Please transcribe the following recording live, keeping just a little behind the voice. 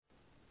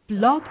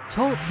Blog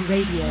Talk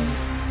Radio.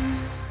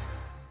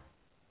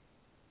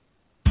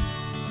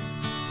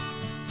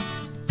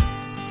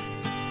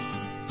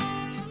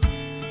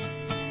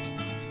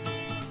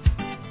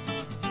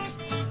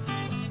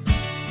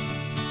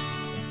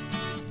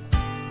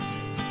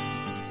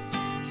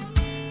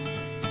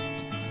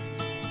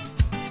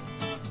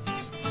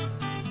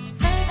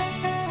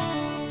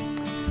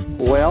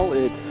 Well,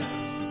 it's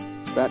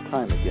that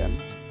time again.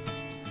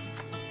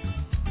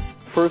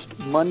 First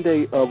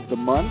Monday of the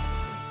month.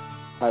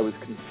 I was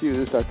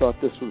confused. I thought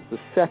this was the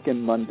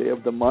second Monday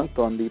of the month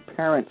on the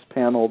parents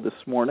panel this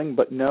morning,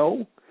 but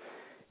no,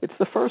 it's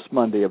the first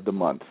Monday of the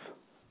month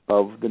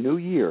of the new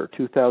year,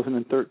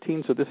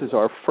 2013. So this is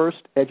our first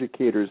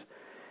educators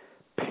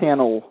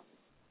panel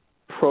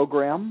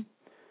program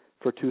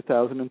for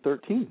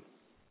 2013.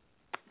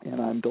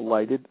 And I'm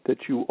delighted that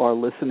you are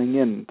listening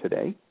in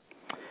today.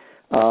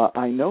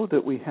 I know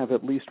that we have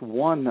at least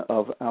one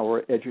of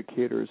our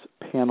educators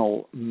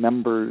panel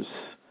members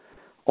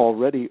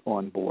already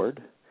on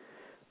board,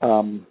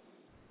 on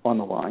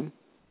the line.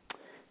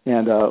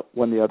 And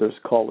when the others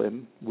call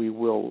in, we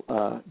will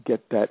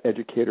get that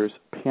educators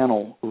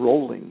panel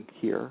rolling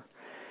here.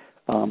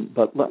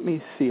 But let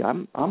me see.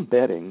 I'm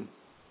betting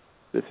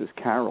this is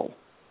Carol.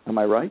 Am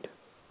I right?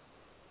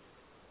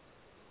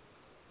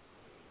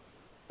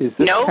 Is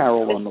this No.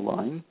 Carol on the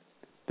line?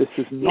 This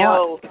is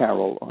not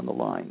Carol on the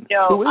line.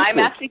 No, I'm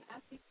actually.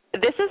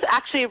 This is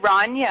actually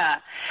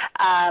Rania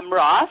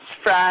Ross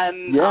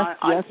from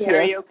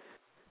Ontario,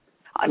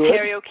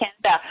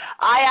 Canada.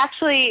 I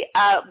actually,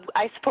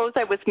 I suppose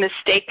I was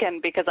mistaken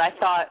because I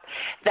thought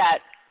that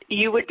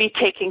you would be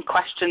taking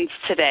questions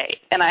today,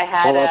 and I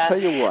had. Well, I'll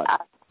tell you what.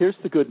 Here's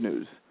the good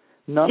news.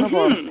 None of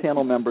our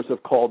panel members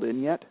have called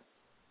in yet.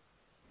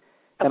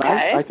 And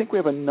okay. I think we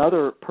have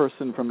another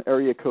person from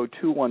area code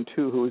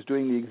 212 who is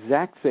doing the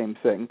exact same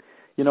thing.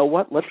 You know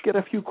what? Let's get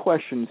a few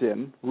questions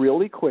in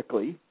really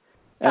quickly,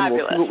 and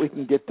Fabulous. We'll see what we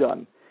can get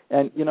done.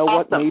 And you know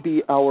Awesome. what?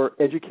 Maybe our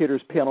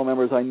educators panel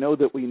members, I know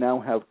that we now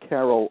have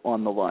Carol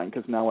on the line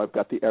because now I've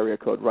got the area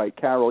code right.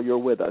 Carol, you're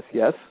with us,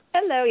 yes?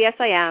 Hello, yes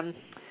I am.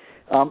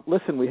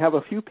 Listen, we have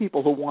a few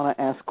people who want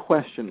to ask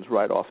questions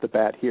right off the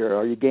bat here.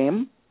 Are you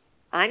game?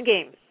 I'm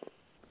game.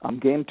 I'm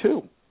game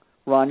too.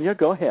 Rania,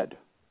 go ahead.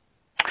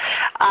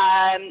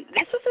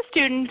 This was a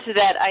student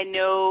that I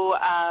know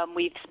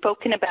we've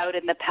spoken about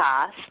in the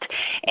past,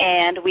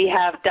 and we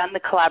have done the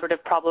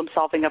collaborative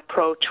problem-solving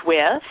approach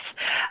with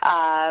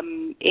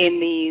in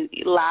the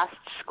last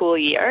school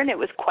year, and it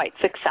was quite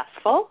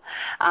successful.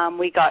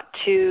 We got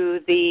to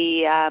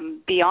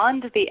the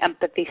beyond the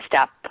empathy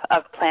step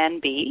of Plan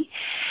B,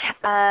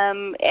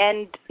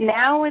 and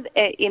now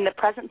in the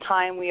present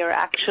time we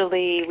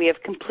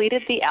have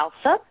completed the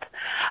LSUP.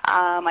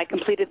 I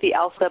completed the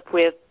LSUP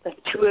with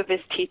two of his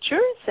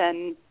teachers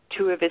and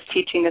two of his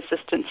teaching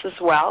assistants as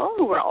well,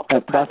 who were also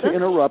present. Not to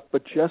interrupt,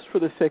 but just for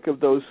the sake of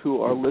those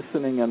who are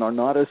listening and are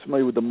not as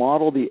familiar with the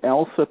model, the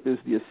LSUP is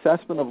the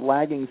Assessment of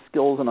Lagging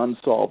Skills and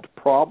Unsolved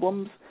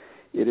Problems.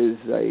 It is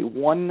a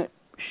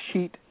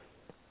one-sheet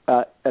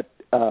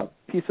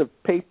piece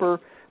of paper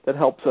that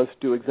helps us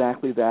do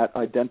exactly that,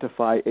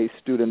 identify a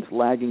student's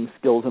lagging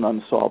skills and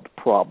unsolved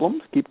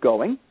problems. Keep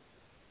going.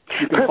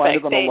 You can find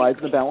it on the Lives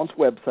in the Balance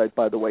website,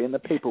 by the way, in the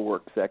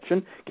paperwork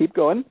section. Keep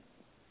going.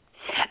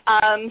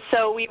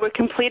 So we were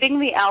completing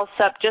the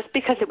LSUP just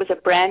because it was a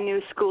brand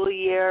new school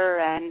year,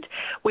 and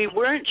we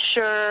weren't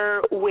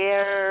sure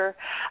where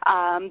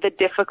the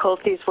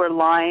difficulties were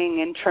lying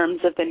in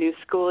terms of the new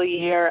school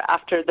year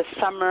after the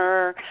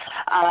summer,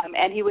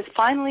 and he was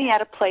finally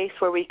at a place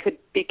where we could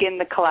begin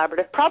the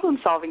collaborative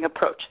problem-solving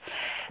approach.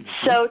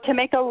 So to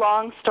make a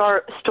long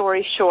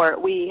story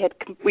short, we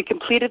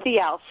completed the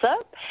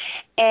LSUP,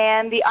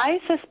 and the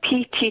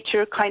ISSP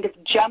teacher kind of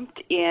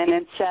jumped in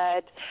and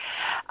said,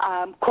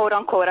 quote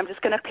unquote, I'm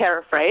just going to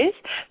paraphrase,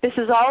 this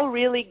is all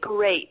really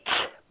great,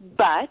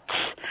 but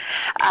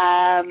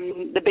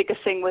the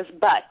biggest thing was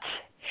but.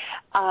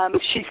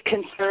 She's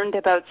concerned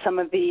about some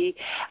of the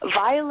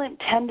violent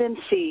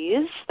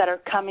tendencies that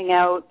are coming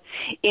out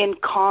in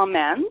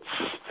comments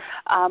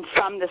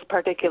from this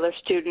particular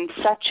student,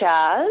 such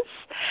as,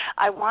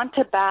 I want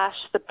to bash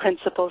the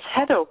principal's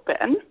head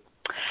open.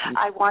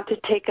 I want to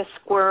take a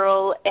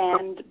squirrel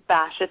and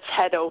bash its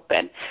head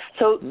open.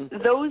 So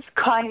those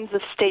kinds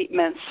of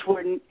statements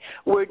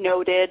were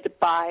noted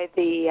by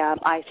the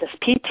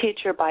ISSP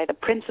teacher, by the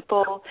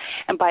principal,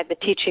 and by the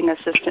teaching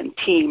assistant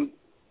team.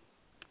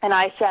 And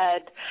I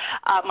said,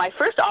 my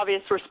first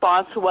obvious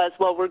response was,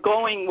 well, we're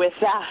going with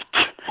that.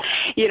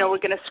 We're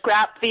going to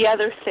scrap the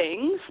other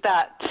things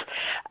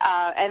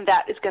and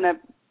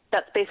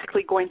that's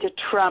basically going to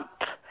trump,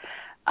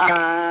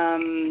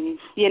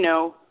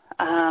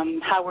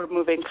 how we're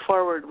moving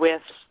forward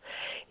with,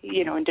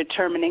 in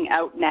determining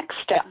out next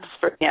steps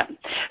for him.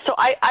 So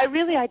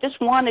I just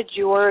wanted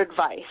your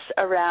advice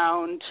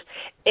around,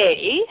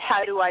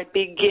 how do I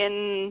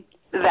begin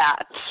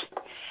that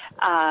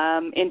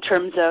in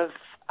terms of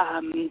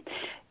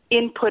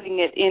inputting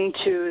it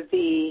into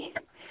the,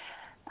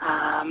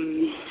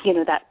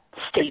 that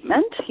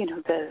statement,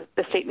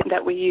 the statement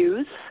that we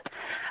use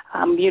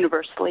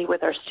universally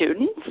with our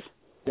students.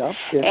 Yeah,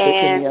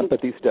 in the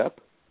empathy step.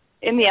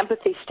 In the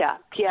empathy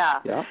step,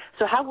 yeah.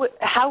 So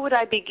how would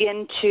I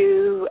begin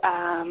to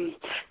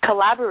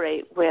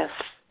collaborate with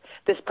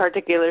this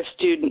particular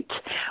student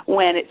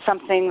when it's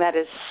something that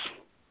is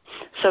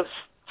so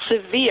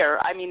severe,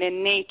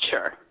 in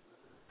nature?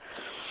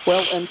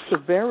 Well, and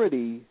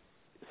severity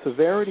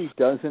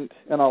doesn't,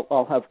 and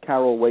I'll have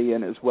Carol weigh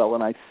in as well,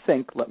 and I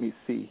think, let me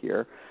see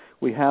here,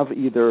 we have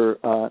either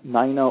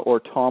Nina or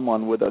Tom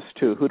on with us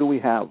too. Who do we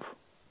have?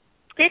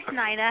 It's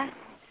Nina.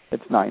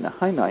 It's Nina.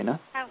 Hi, Nina.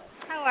 How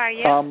are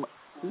you?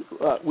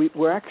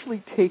 We're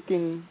actually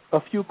taking a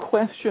few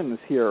questions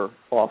here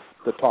off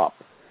the top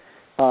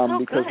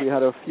because good. we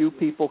had a few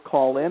people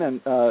call in,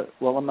 and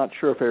I'm not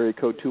sure if area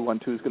code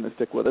 212 is going to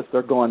stick with us.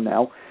 They're gone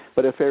now.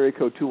 But if area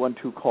code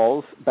 212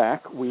 calls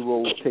back, we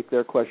will take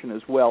their question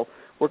as well.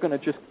 We're going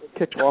to just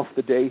kick off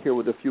the day here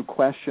with a few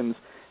questions.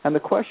 And the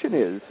question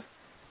is,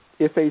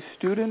 if a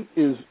student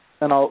is,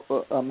 and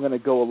I'm going to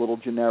go a little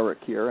generic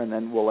here, and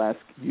then we'll ask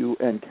you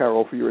and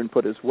Carol for your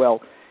input as well.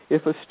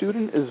 If a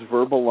student is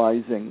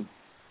verbalizing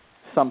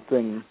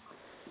something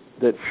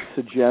that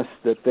suggests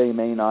that they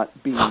may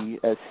not be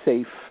as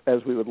safe as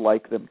we would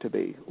like them to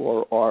be,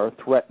 or are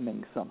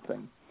threatening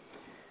something,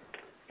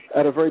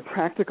 at a very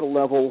practical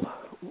level,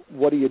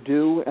 what do you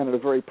do? And at a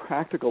very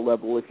practical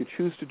level, if you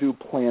choose to do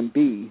Plan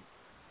B,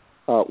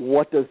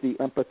 what does the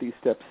empathy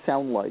step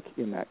sound like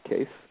in that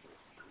case?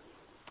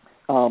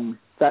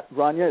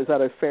 Rania, is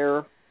that a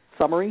fair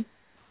summary?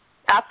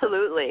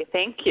 Absolutely.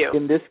 Thank you.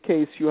 In this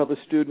case, you have a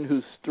student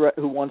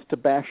who wants to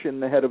bash in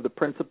the head of the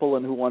principal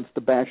and who wants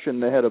to bash in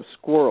the head of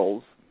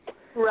squirrels.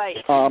 Right.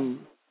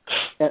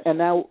 And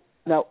now,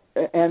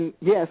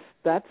 yes,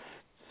 that's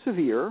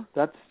severe.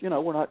 That's,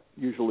 we're not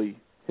usually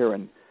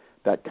hearing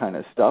that kind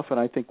of stuff, and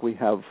I think we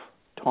have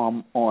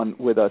Tom on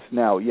with us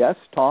now. Yes,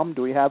 Tom,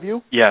 do we have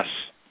you? Yes.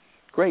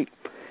 Great.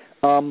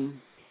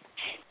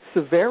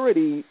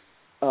 Severity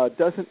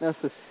doesn't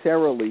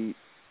necessarily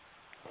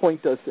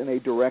point us in a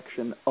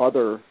direction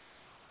other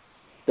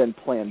than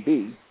Plan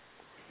B.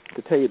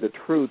 To tell you the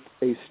truth,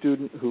 a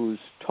student who's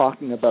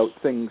talking about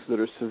things that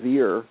are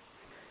severe,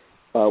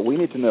 we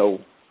need to know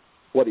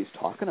what he's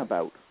talking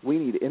about. We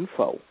need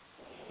info.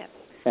 Yep.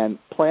 And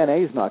Plan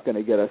A is not going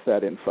to get us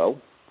that info,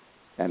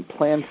 and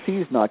Plan C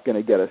is not going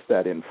to get us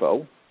that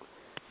info.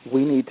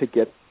 We need to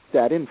get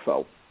that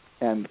info.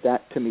 And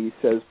that, to me,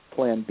 says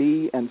Plan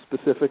B, and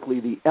specifically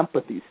the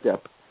empathy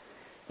step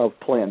of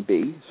Plan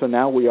B. So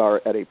now we are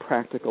at a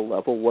practical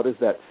level. What does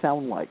that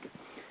sound like?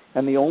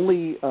 And the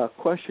only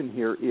question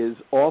here is,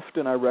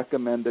 often I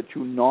recommend that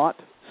you not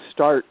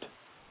start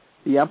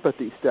the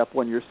empathy step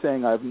when you're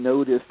saying, I've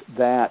noticed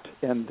that,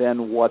 and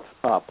then what's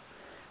up,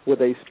 with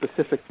a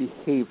specific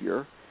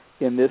behavior.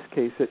 In this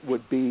case, it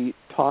would be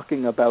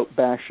talking about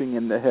bashing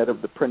in the head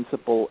of the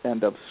principal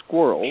and of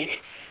squirrels.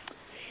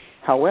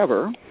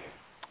 However,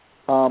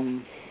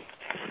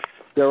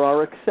 there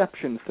are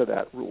exceptions to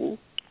that rule,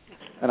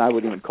 and I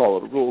would even call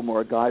it a rule,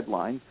 more a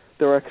guideline.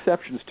 There are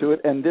exceptions to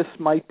it, and this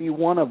might be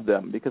one of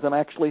them, because I'm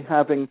actually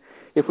having,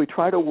 if we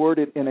try to word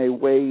it in a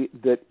way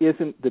that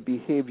isn't the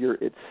behavior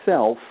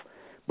itself,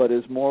 but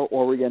is more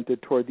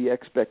oriented toward the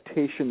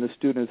expectation the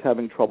student is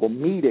having trouble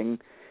meeting,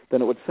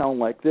 then it would sound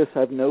like this.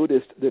 I've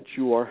noticed that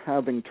you are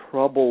having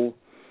trouble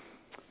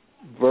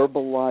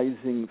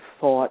verbalizing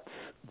thoughts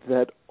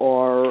that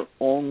are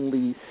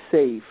only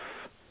safe,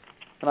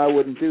 and I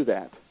wouldn't do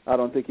that. I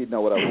don't think he'd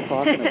know what I was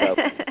talking about.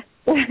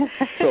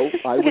 So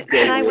I would go.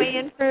 Can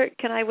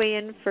I weigh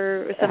in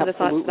for some of the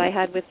thoughts that I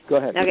had with? Go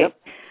ahead. Okay. Yep.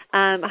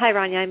 Hi,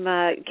 Rania.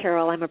 I'm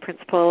Carol. I'm a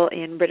principal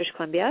in British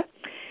Columbia,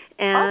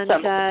 and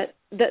awesome.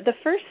 The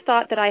first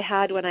thought that I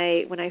had when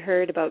I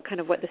heard about kind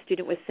of what the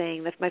student was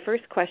saying, my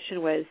first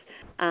question was,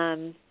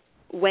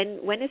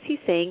 when is he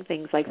saying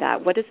things like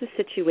that? What is the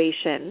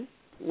situation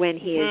when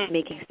he is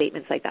making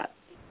statements like that?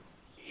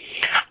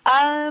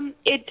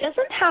 It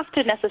doesn't have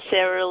to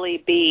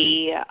necessarily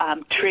be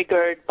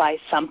triggered by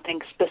something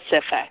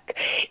specific.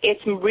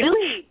 It's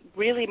really,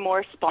 really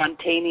more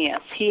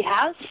spontaneous. He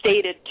has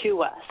stated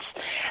to us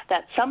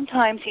that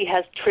sometimes he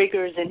has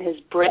triggers in his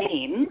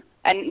brain,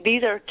 and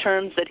these are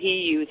terms that he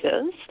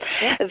uses,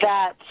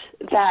 that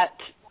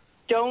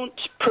don't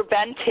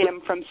prevent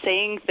him from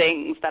saying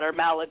things that are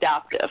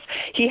maladaptive.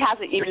 He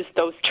hasn't used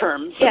those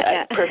terms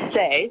per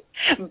se,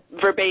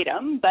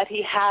 verbatim, but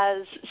he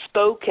has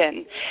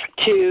spoken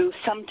to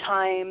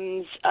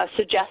sometimes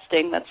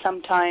suggesting that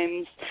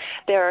sometimes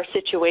there are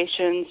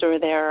situations or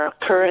there are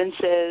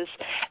occurrences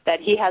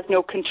that he has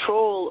no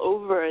control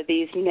over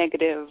these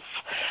negative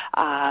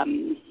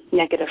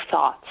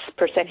thoughts,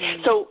 per se.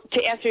 Mm-hmm. So to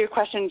answer your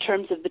question in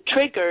terms of the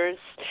triggers,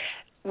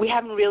 we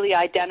haven't really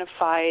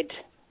identified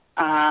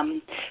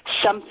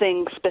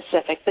something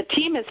specific. The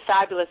team is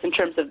fabulous in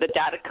terms of the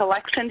data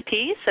collection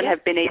piece and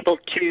have been able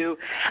to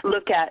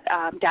look at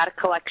data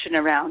collection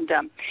around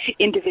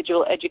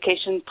individual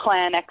education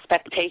plan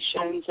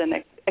expectations and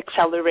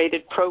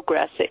accelerated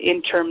progress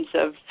in terms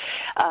of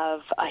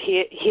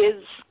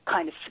his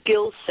kind of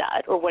skill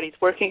set or what he's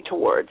working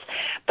towards.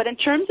 But in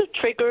terms of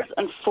triggers,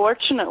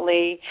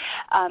 unfortunately,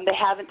 they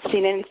haven't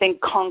seen anything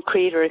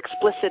concrete or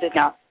explicit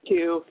enough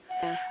to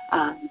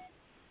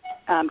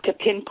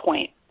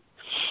pinpoint.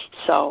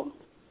 So,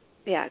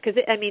 yeah, because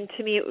I mean,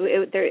 to me,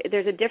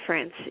 there's a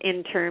difference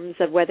in terms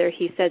of whether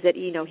he says that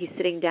he's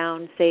sitting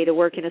down, say, to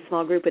work in a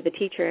small group with a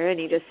teacher, and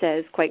he just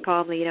says quite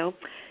calmly,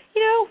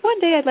 one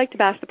day I'd like to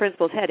bash the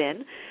principal's head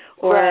in,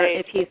 or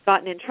if he's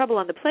gotten in trouble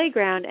on the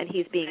playground and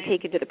he's being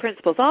taken to the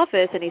principal's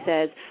office and he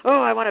says,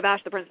 oh, I want to bash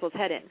the principal's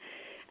head in.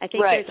 I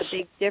think there's a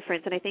big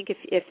difference, and I think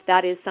if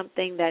that is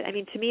something that, I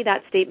mean, to me,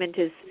 that statement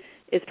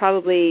is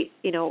probably,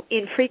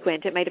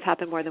 infrequent. It might have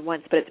happened more than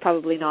once, but it's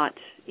probably not,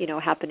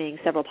 happening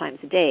several times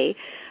a day.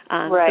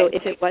 So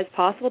if it was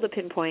possible to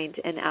pinpoint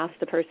and ask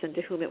the person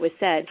to whom it was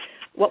said,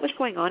 what was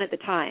going on at the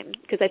time?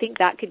 Because I think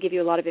that could give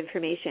you a lot of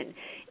information.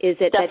 Is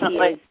it Definitely.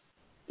 that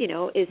he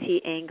is, is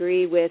he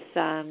angry with,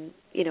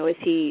 is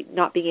he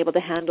not being able to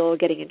handle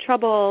getting in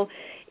trouble?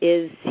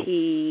 Is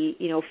he,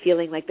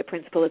 feeling like the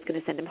principal is going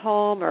to send him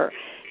home, or,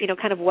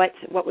 kind of what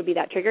would be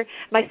that trigger?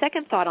 My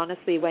second thought,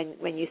 honestly,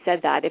 when you said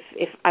that,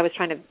 if I was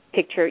trying to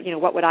picture,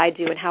 what would I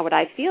do and how would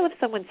I feel if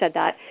someone said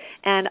that,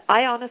 and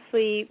I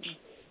honestly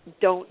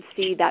don't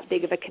see that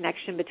big of a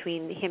connection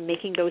between him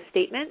making those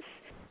statements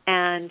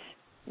and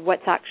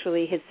what's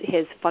actually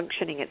his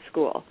functioning at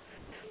school.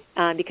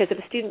 Because if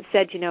a student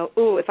said,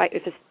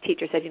 if a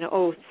teacher said,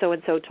 so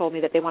and so told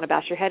me that they want to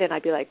bash your head in,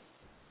 I'd be like,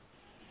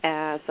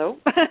 so,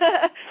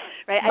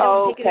 right? I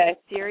don't take it as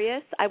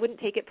serious. I wouldn't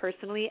take it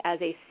personally as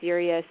a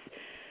serious,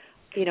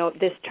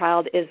 this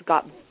child is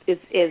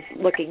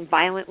looking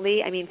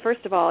violently. I mean,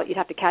 first of all, you'd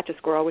have to catch a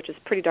squirrel, which is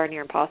pretty darn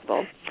near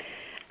impossible.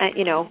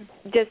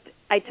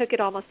 I took it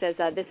almost as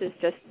this is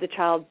just the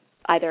child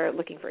either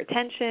looking for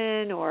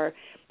attention or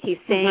he's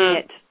saying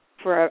it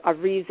for a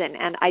reason.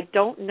 And I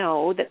don't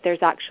know that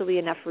there's actually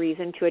enough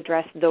reason to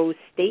address those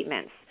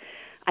statements.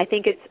 I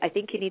think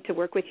you need to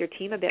work with your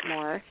team a bit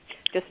more,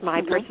 just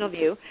my personal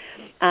view.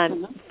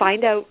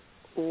 Find out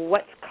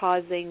what's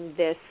causing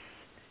this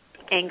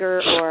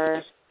anger,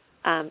 or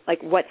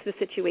what's the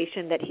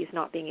situation that he's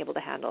not being able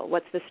to handle.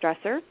 What's the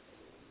stressor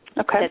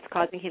that's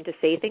causing him to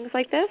say things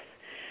like this?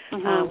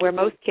 Where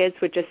most kids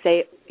would just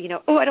say,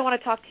 oh, I don't want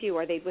to talk to you,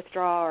 or they'd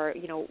withdraw, or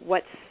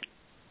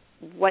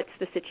what's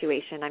the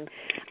situation?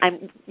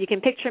 You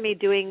can picture me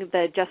doing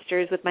the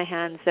gestures with my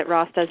hands that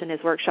Ross does in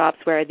his workshops,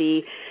 where the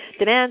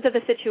demands of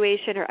the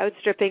situation are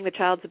outstripping the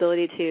child's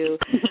ability to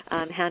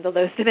handle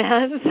those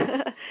demands.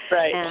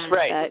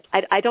 Right.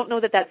 I don't know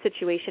that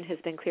situation has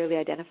been clearly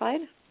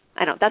identified.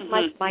 I don't. That's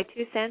my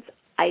 2 cents.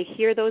 I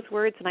hear those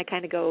words and I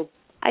kind of go,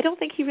 I don't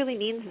think he really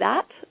means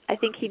that. I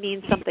think he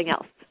means something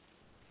else.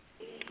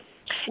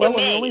 Well,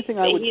 the only thing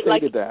I would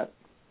say to that,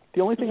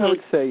 the only thing I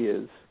would say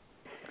is,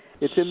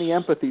 it's in the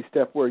empathy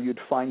step where you'd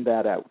find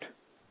that out.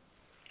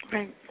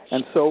 Right.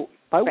 And so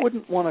I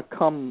wouldn't want to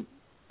come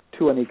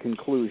to any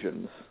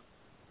conclusions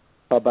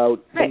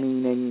about the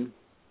meaning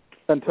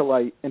until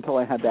I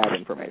had that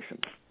information.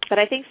 But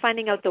I think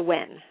finding out the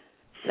when,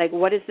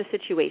 what is the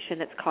situation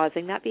that's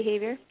causing that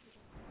behavior?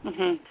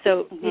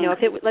 So,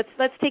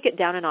 let's take it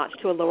down a notch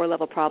to a lower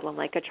level problem,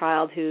 like a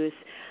child who's,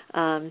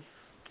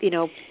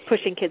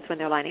 pushing kids when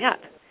they're lining up.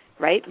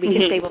 Right? We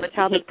can say, well, the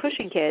child is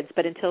pushing kids,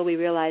 but until we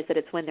realize that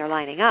it's when they're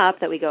lining up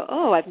that we go,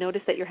 oh, I've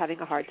noticed that you're having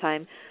a hard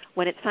time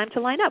when it's time to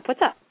line up.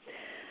 What's up?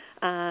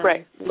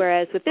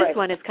 Whereas with this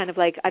one, it's kind of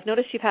like, I've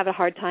noticed you've had a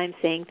hard time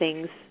saying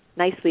things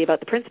nicely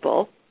about the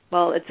principal.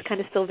 Well, it's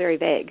kind of still very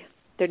vague.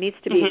 There needs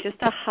to be just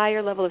a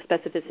higher level of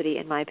specificity,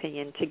 in my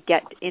opinion, to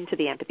get into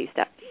the empathy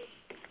step.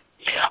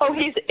 Oh,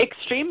 he's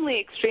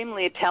extremely,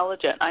 extremely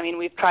intelligent. I mean,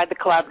 we've tried the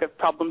collaborative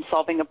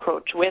problem-solving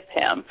approach with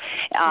him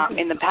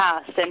in the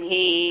past, and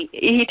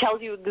he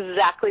tells you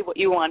exactly what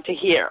you want to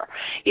hear,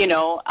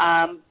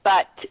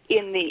 But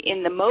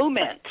in the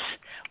moment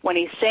when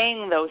he's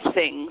saying those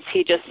things,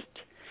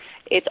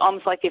 it's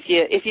almost like if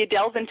you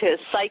delve into his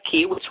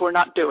psyche, which we're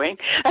not doing,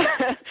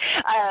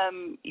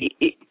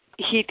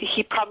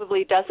 he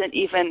probably doesn't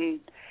even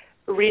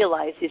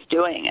realize he's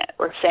doing it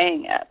or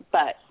saying it,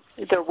 but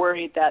they're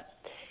worried that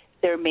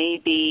there may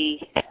be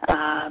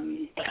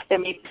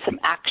some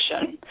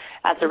action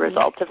as a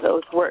result of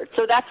those words.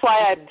 So that's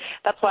why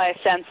I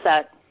sense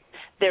that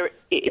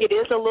it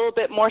is a little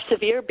bit more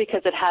severe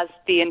because it has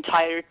the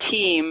entire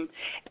team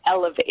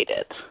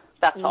elevated.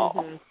 That's all.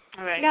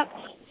 All right. Yep.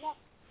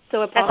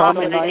 So Tom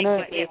and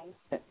Nina,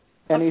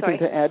 anything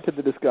to add to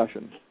the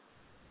discussion?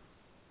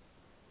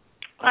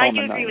 Well, I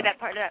do agree with that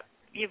part of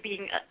you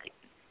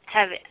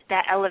have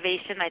that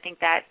elevation. I think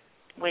that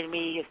when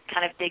we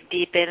kind of dig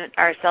deep in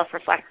our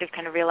self-reflective,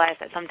 kind of realize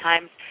that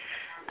sometimes,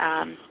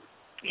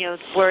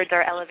 words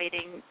are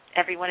elevating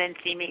everyone and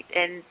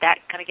that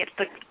kind of gets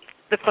put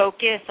the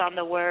focus on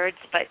the words,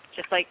 but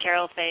just like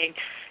Carol's saying,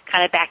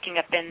 kind of backing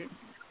up and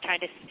trying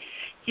to,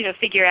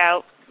 figure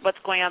out what's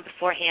going on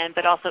beforehand,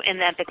 but also in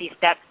the empathy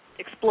step,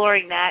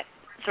 exploring that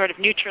sort of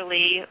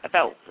neutrally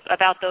about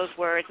those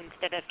words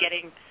instead of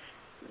getting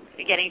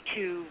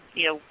too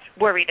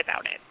worried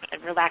about it,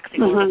 and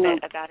relaxing a little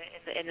bit about it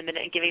in the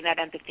minute, and giving that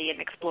empathy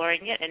and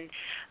exploring it. And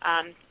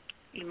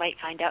you might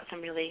find out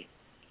some really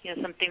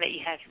something that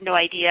you have no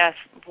idea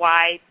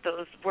why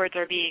those words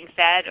are being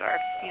said, or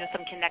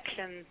some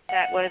connection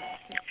that was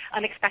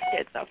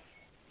unexpected. So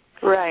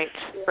right.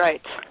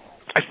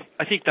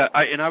 I think that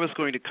I was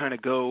going to kind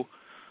of go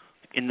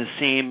in the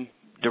same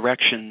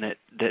direction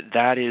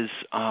that is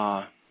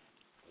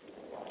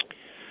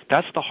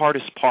that's the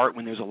hardest part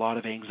when there's a lot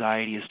of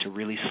anxiety, is to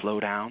really slow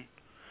down,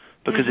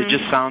 because it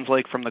just sounds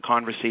like from the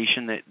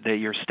conversation that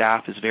your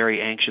staff is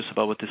very anxious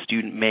about what the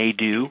student may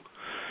do,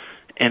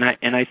 and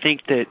I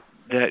think that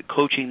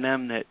coaching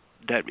them that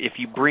if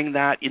you bring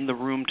that in the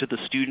room to the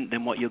student,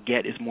 then what you'll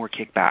get is more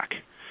kickback.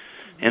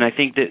 And I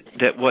think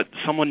that what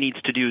someone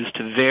needs to do is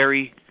to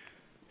very,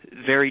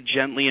 very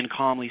gently and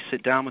calmly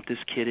sit down with this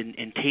kid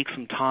and take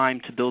some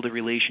time to build a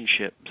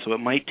relationship. So it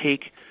might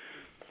take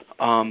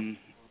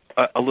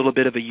a little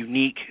bit of a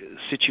unique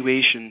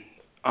situation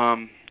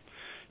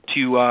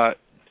to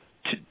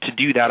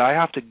do that. I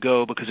have to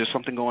go because there's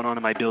something going on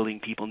in my building.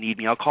 People need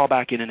me. I'll call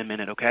back in a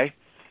minute, okay?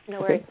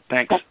 No worries.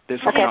 Thanks.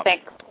 There's something up.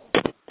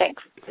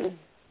 Thanks.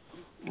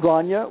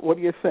 Rania, what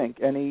do you think?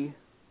 Any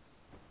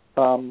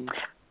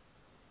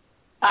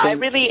I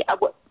really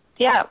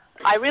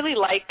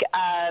like.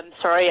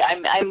 Sorry,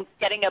 I'm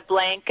getting a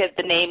blank at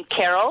the name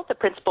Carol, the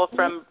principal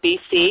from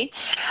BC.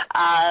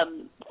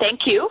 Thank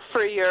you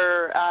for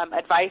your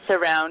advice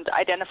around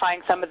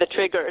identifying some of the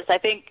triggers. I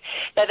think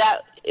that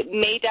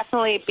may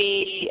definitely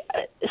be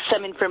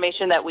some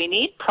information that we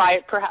need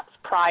perhaps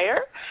prior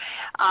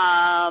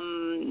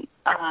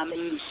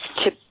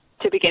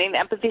to beginning the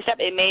empathy step.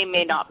 It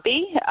may not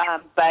be,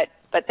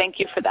 but thank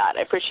you for that.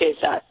 I appreciate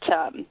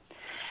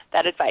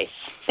that advice.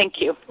 Thank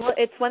you. Well,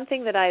 it's one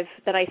thing that I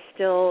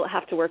still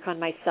have to work on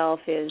myself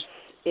is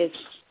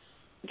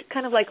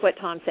kind of like what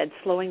Tom said,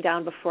 slowing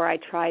down before I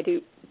try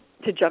to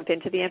jump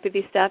into the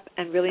empathy step,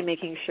 and really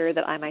making sure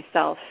that I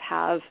myself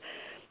have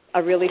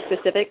a really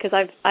specific, because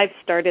I've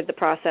started the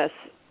process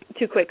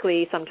too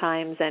quickly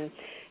sometimes and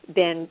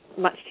been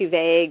much too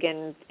vague,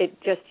 and it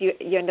just you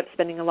end up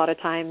spending a lot of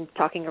time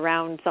talking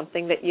around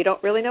something that you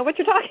don't really know what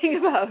you're talking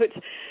about.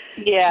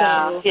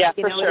 Yeah,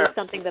 so, for sure. It's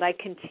something that I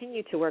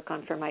continue to work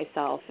on for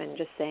myself, and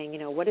just saying,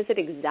 what is it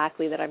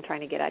exactly that I'm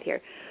trying to get at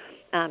here?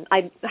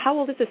 How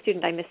old is the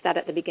student? I missed that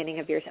at the beginning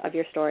of your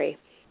story.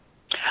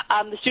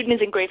 The student is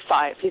in grade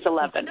 5. He's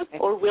 11, okay.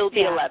 or will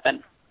be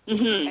 11.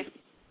 Mm-hmm. Okay.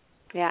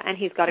 Yeah, and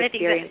he's got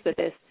experience with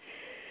this.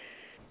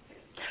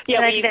 Yeah,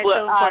 I think that's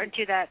so important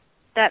too,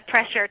 that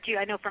pressure too.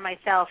 I know for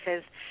myself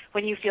is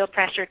when you feel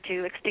pressure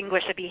to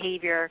extinguish a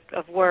behavior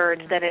of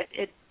words, that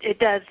it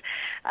does,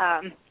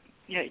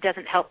 it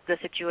doesn't help the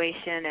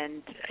situation,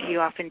 and you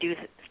often do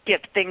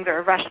skip things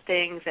or rush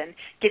things, and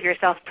give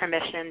yourself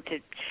permission to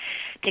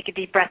take a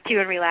deep breath too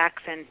and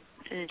relax and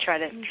try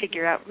to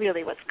figure out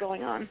really what's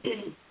going on.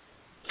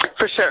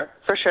 For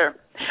sure.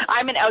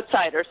 I'm an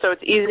outsider, so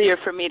it's easier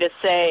for me to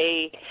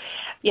say,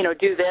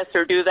 do this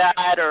or do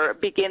that or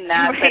begin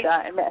that.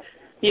 Right. But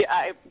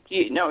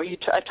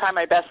I try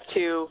my best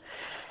to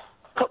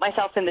put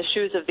myself in the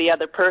shoes of the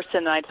other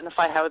person and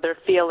identify how they're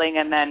feeling,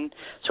 and then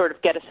sort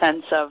of get a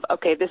sense of,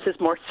 okay, this is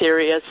more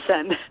serious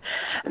than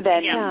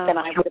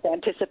I would have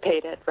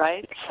anticipated,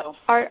 right? So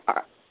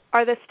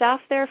Are the staff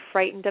there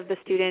frightened of the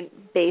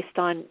student based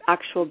on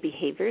actual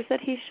behaviors that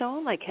he's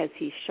shown? Like, has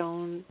he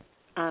shown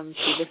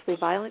previously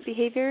violent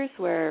behaviors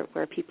where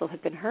people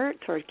have been hurt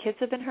or kids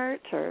have been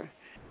hurt? Or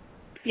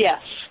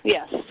Yes.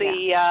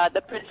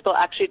 The principal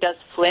actually does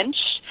flinch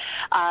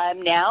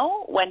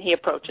now when he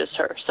approaches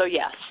her. So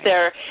yes,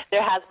 there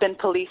has been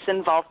police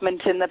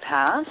involvement in the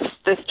past.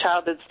 This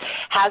child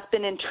has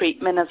been in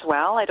treatment as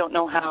well. I don't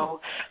know how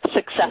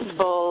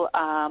successful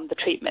the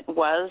treatment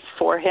was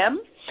for him,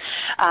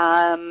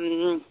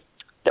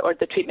 or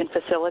the treatment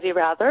facility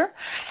rather.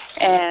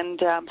 And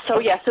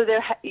so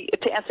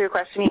to answer your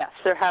question, yes,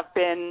 there have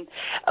been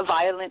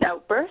violent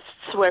outbursts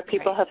where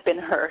people have been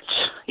hurt.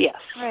 Yes.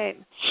 Right.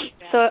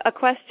 So a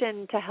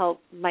question to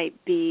help might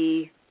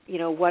be,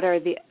 what are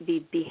the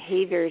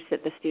behaviors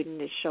that the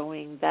student is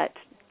showing that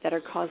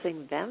are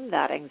causing them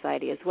that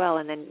anxiety as well,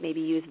 and then maybe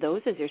use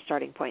those as your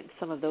starting point,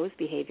 some of those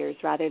behaviors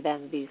rather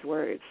than these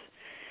words.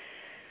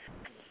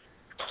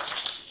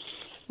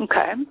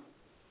 Okay.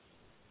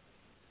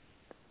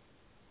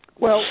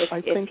 Well, I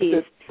think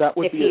that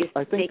would be.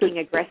 I think making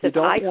aggressive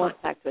eye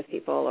contact with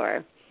people,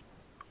 or.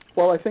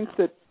 Well, I think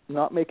that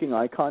not making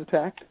eye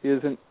contact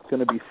isn't going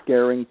to be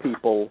scaring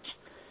people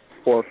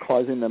or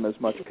causing them as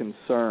much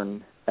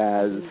concern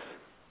as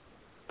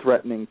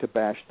threatening to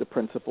bash the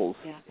principal's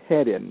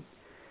head in.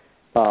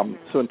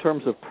 So in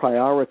terms of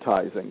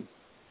prioritizing,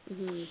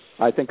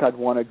 I think I'd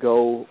want to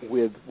go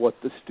with what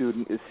the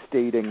student is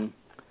stating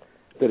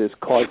that is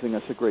causing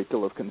us a great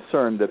deal of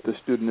concern. That the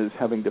student is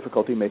having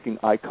difficulty making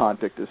eye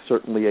contact is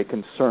certainly a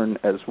concern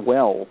as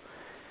well.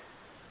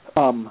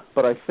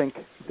 But I think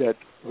that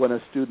when a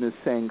student is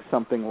saying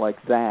something like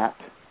that,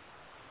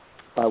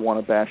 I want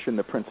to bash in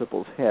the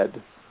principal's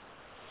head,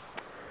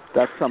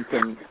 that's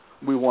something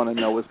we want to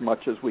know as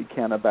much as we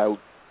can about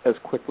as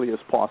quickly as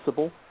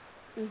possible.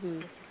 Mm-hmm.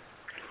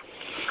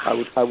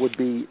 I would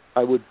be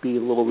a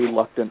little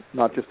reluctant,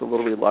 not just a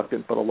little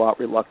reluctant, but a lot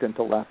reluctant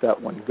to let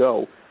that one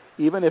go,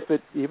 even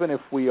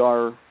if we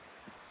are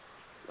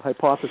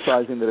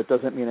hypothesizing that it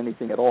doesn't mean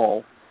anything at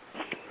all.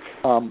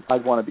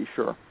 I'd want to be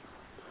sure.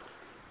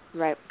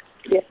 Right.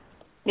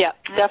 Yeah,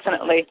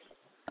 definitely.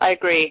 I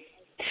agree.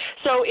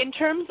 So in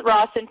terms,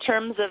 Ross, in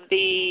terms of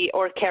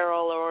or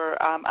Carol or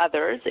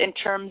others, in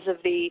terms of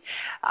the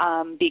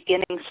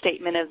beginning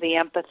statement of the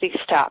empathy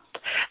step,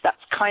 that's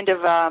kind of,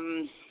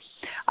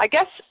 I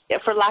guess,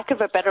 for lack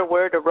of a better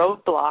word, a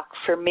roadblock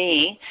for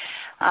me,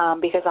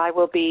 because I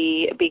will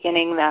be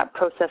beginning that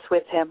process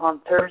with him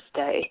on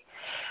Thursday.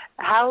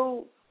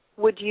 How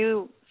would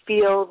you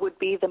feel would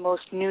be the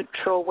most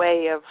neutral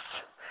way of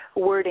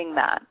wording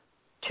that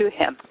to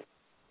him?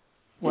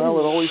 Well,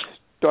 it always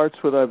starts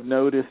with "I've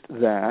noticed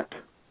that"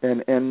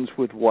 and ends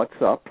with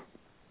 "what's up"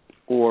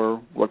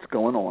 or "what's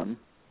going on."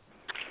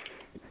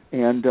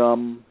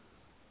 And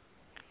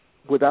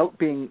without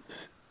being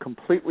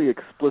completely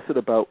explicit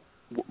about,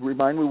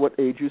 remind me what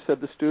age you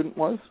said the student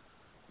was?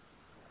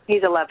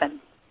 He's 11,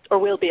 or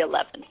will be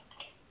 11.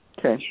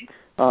 Okay.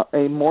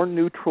 A more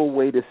neutral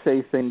way to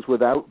say things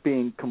without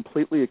being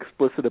completely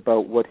explicit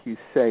about what he's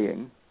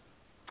saying,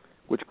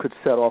 which could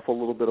set off a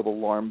little bit of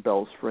alarm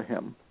bells for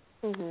him,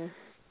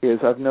 is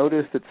I've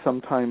noticed that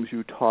sometimes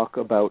you talk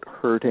about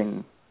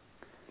hurting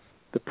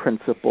the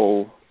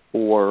principal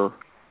or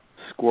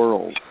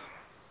squirrels.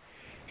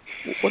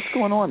 What's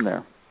going on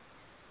there?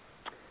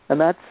 And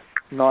that's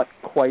not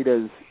quite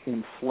as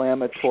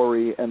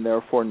inflammatory and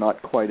therefore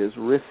not quite as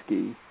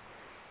risky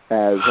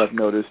as I've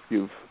noticed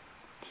you've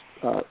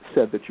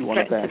said that you want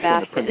to bash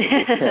in the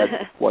principal's head.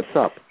 What's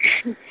up?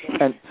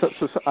 And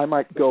so I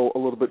might go a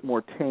little bit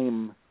more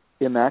tame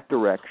in that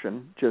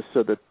direction, just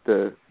so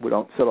that we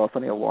don't set off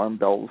any alarm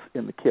bells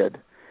in the kid.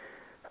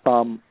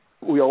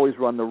 We always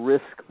run the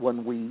risk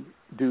when we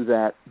do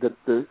that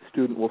the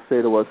student will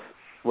say to us,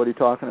 "What are you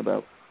talking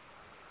about?"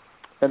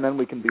 And then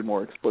we can be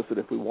more explicit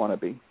if we want to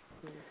be.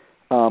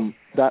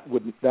 That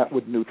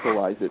would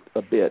neutralize it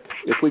a bit.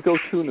 If we go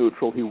too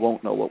neutral, he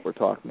won't know what we're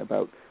talking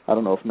about. I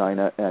don't know if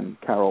Nina and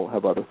Carol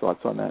have other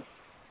thoughts on that.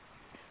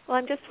 Well,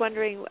 I'm just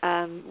wondering,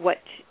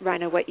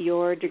 what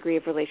your degree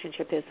of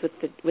relationship is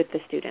with the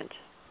student.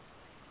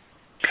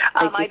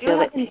 I do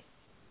have.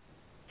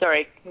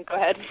 Sorry, go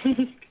ahead.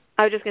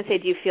 I was just going to say,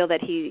 do you feel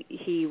that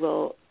he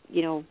will,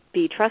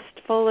 be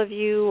trustful of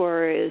you,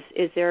 or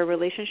is there a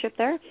relationship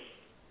there?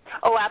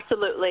 Oh,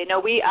 absolutely.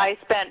 No, I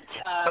spent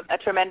a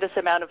tremendous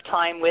amount of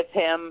time with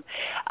him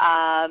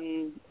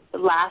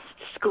last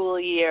school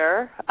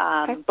year,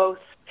 both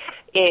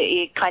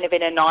kind of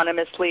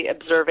anonymously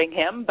observing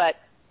him, but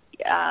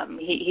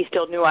he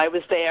still knew I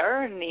was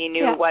there, and he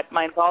knew what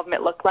my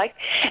involvement looked like.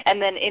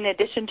 And then in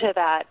addition to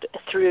that,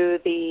 through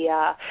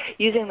the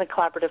using the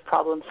collaborative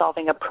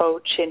problem-solving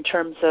approach in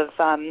terms of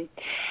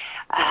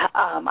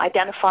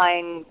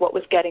identifying what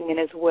was getting in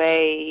his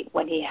way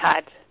when he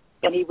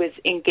was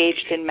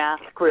engaged in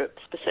math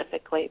groups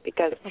specifically,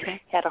 because he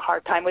had a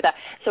hard time with that.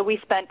 So we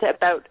spent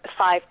about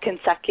 5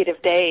 consecutive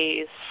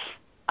days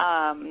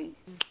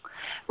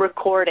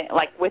recording,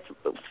 like with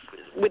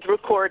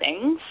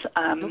recordings,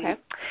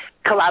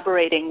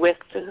 collaborating with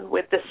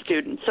the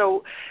student.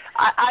 So,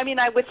 I mean,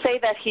 I would say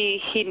that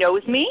he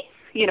knows me.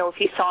 If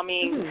he saw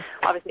me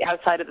obviously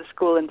outside of the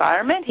school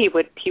environment, he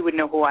would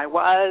know who I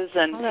was,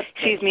 and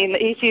he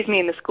sees me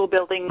in the school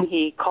building.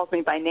 He calls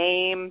me by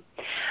name.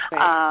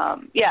 Right.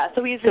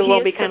 So he's. So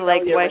we'll be kind of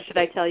like, why should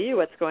I tell you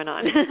what's going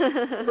on?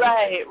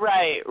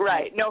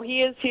 Right. No,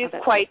 he's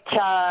quite.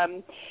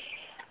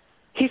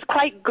 He's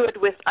quite good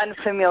with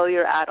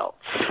unfamiliar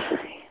adults.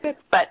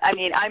 But I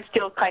mean, I'm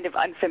still kind of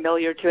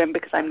unfamiliar to him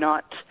because I'm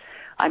not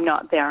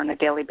there on a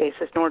daily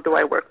basis, nor do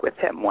I work with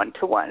him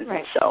one-to-one.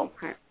 Right. So.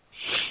 Right.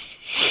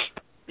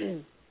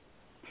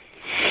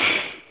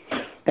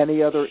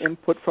 Any other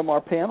input from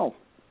our panel?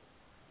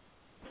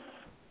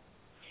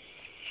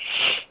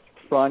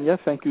 Rania,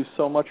 thank you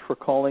so much for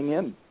calling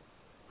in.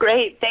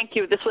 Great, thank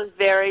you. This was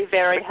very,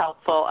 very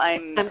helpful. I'd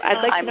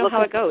like to know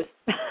how it goes.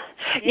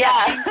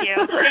 Yeah, thank you.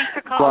 Thanks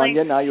for calling.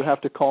 Rania, now you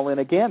have to call in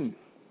again.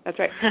 That's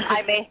right.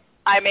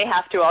 I may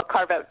have to. I'll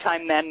carve out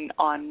time then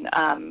on.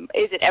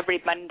 Is it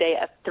every Monday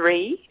at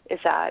 3? Is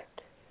that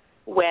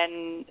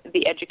when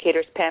the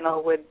educators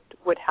panel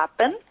would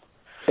happen?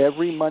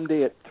 Every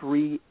Monday at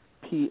 3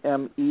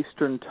 p.m.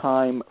 Eastern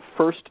Time,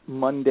 first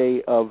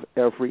Monday of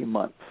every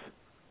month.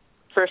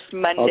 First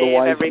Monday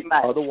of every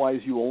month.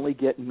 Otherwise, you only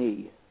get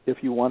me. If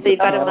you want so the you've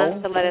got panel, a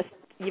month to let us.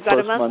 You've got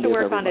a month to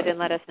work on it and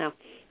let us know.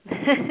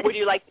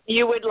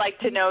 You would like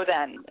to know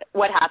then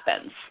what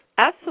happens?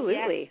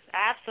 Absolutely. Yes,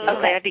 absolutely.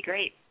 Okay. That'd be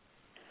great.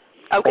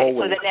 Okay,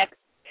 Always.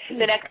 so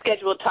the next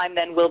scheduled time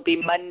then will be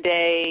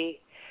Monday,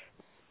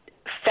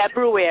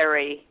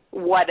 February,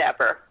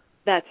 whatever.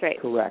 That's right.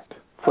 Correct.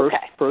 First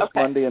Okay.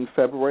 Monday in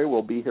February,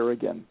 we'll be here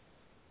again.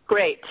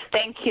 Great.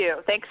 Thank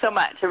you. Thanks so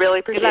much. I really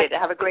appreciate it.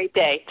 Have a great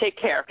day. Take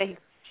care.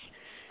 Thanks.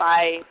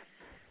 Bye.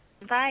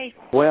 Bye.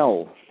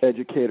 Well,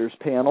 educators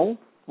panel,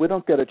 we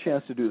don't get a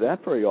chance to do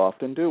that very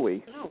often, do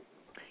we? No.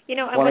 You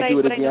know, want to do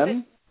it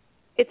again?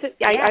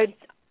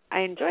 I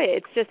enjoy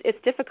it. It's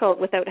difficult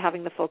without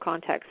having the full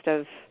context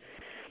of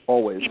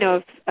always, you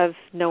know, of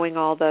knowing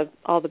all the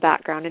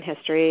background and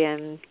history,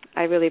 and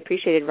I really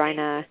appreciated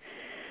Rhina,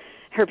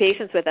 her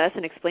patience with us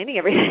and explaining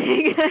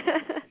everything.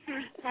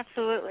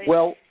 Absolutely.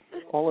 Well,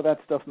 all of that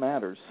stuff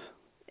matters.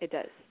 It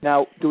does.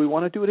 Now, do we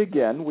want to do it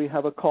again? We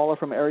have a caller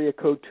from area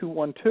code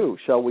 212.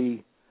 Shall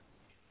we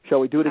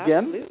do it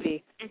again?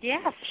 Absolutely.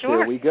 Yeah, sure.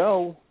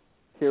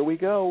 Here we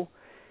go.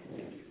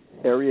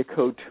 Area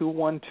code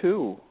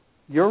 212.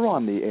 You're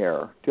on the air.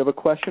 Do you have a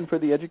question for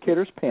the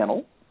educators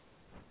panel?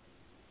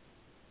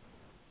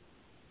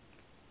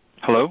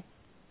 Hello?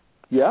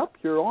 Yep,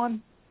 you're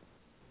on.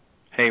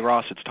 Hey,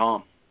 Ross, it's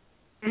Tom.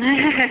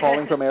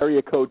 Calling from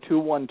area code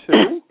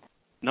 212.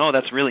 No,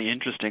 that's really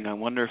interesting. I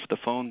wonder if the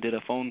phone did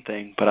a phone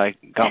thing, but I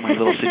got my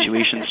little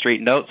situation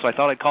straightened out, so I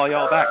thought I'd call you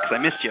all back because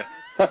I missed you.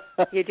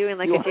 You're doing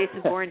like a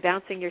Jason Bourne,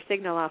 bouncing your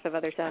signal off of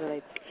other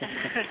satellites.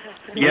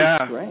 Yeah,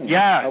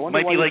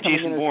 might be like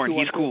Jason Bourne.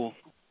 He's cool.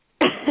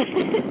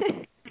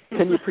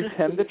 Can you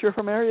pretend that you're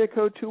from area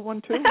code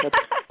 212?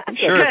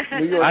 Sure.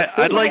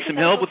 I'd like some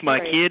help with my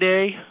kid,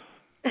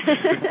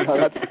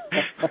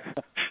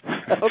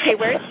 Okay,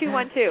 where's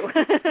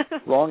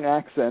 212? Wrong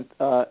accent.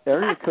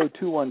 Area code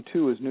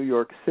 212 is New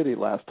York City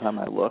last time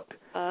I looked.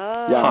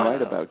 Oh. Yeah, I'm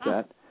right about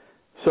that.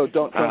 So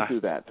don't do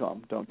that,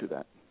 Tom. Don't do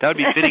that. That would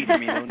be fitting for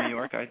me, though, New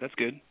York. That's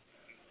good.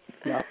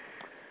 Yeah.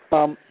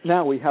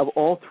 Now we have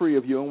all three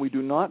of you, and we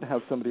do not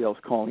have somebody else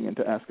calling in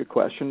to ask a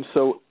question.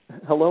 So,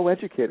 hello,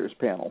 educators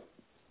panel.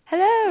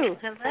 Hello.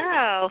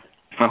 Hello.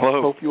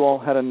 Hello. Hope you all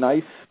had a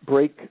nice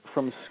break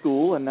from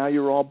school, and now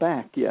you're all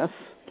back, yes?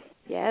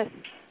 Yes.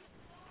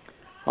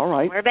 All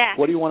right. We're back.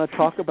 What do you want to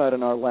talk about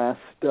in our last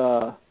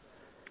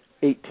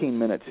 18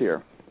 minutes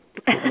here?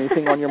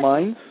 Anything on your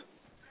minds?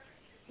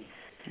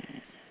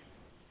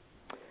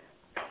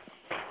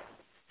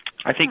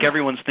 I think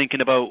everyone's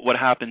thinking about what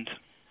happened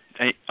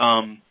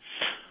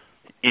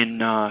in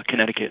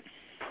Connecticut.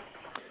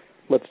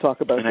 Let's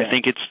talk about that. And I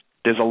think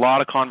there's a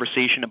lot of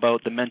conversation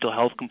about the mental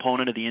health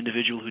component of the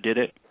individual who did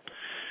it.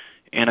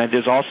 And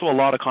there's also a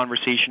lot of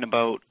conversation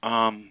about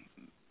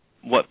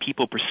what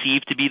people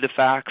perceive to be the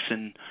facts.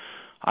 And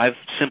I've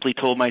simply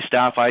told my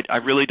staff I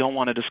really don't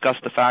want to discuss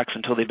the facts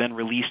until they've been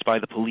released by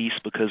the police,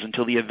 because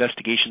until the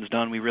investigation's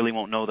done, we really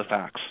won't know the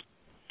facts.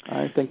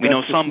 I think we that's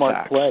know some smart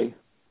facts. Play.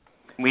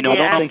 We know I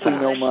don't some think facts.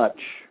 we know much.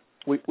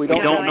 We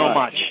don't know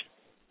much.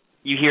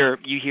 You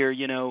hear,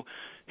 you know,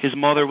 his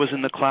mother was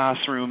in the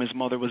classroom, his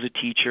mother was a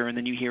teacher, and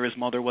then you hear his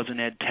mother was an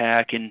ed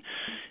tech, and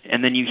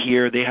then you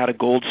hear they had a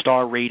gold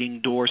star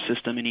rating door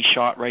system and he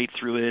shot right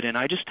through it. And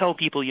I just tell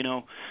people, you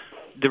know,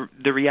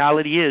 the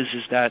reality is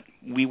that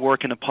we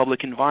work in a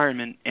public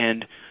environment,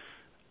 and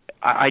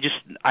I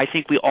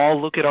think we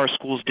all look at our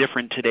schools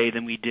different today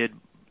than we did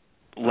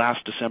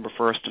last December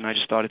 1st, and I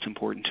just thought it's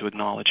important to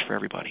acknowledge for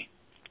everybody.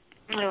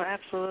 Oh,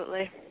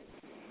 absolutely.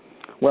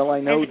 Well, I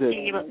know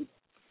that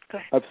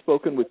I've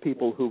spoken with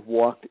people who've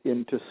walked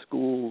into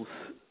schools.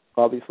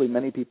 Obviously,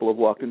 many people have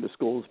walked into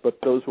schools, but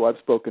those who I've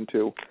spoken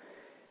to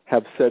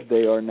have said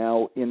they are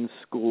now in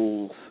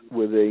schools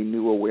with a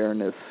new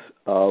awareness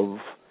of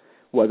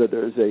whether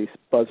there's a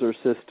buzzer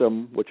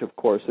system, which, of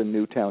course, in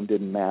Newtown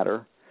didn't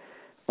matter,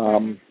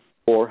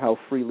 or how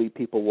freely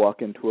people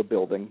walk into a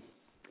building.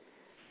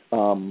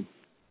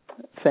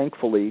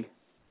 Thankfully,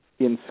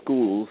 in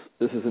schools,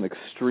 this is an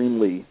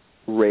extremely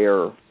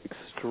rare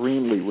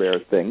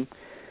thing,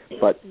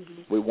 but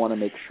we want to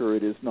make sure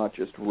it is not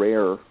just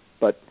rare,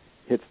 but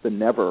hits the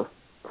never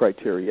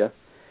criteria.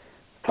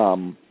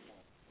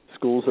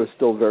 Schools are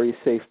still very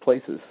safe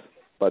places,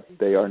 but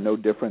they are no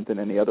different than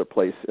any other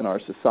place in our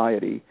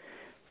society.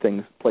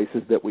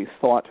 Places that we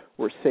thought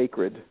were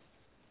sacred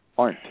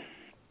aren't,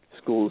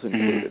 schools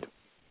included.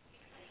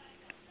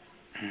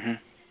 Mm-hmm.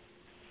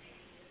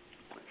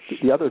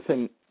 The other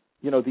thing,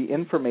 you know, the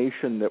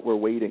information that we're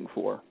waiting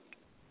for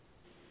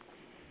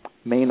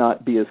may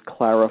not be as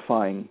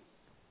clarifying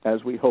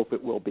as we hope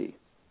it will be.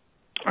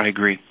 I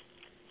agree.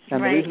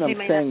 And the reason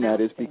I'm saying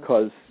that is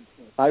because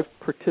I've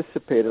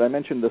participated, I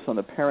mentioned this on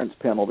the parents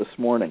panel this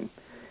morning,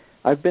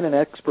 I've been an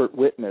expert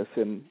witness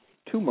in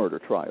 2 murder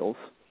trials.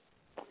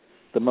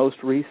 The most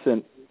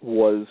recent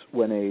was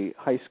when a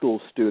high school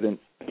student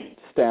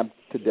stabbed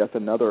to death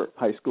another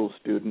high school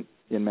student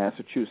in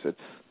Massachusetts.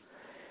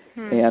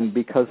 And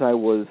because I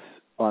was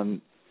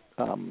on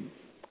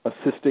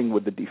assisting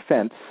with the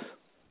defense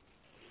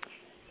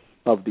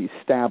of the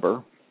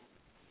stabber,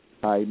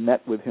 I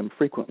met with him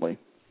frequently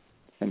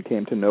and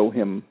came to know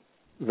him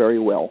very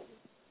well.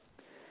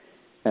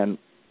 And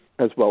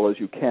as well as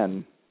you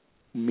can,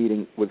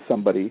 meeting with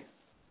somebody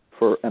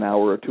for an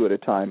hour or 2 at a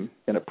time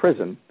in a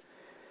prison,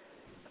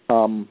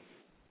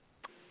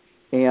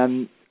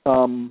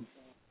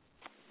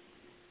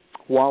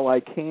 While I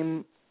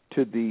came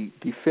to the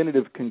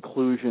definitive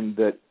conclusion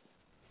that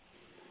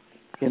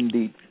in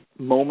the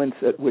moments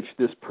at which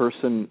this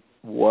person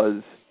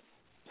was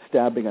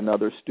stabbing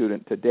another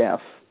student to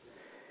death,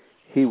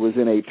 he was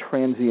in a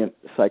transient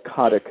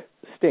psychotic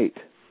state,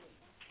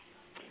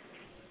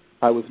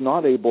 I was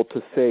not able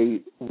to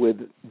say with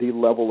the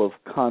level of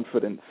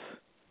confidence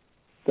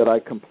that I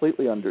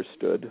completely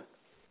understood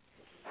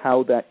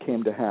how that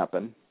came to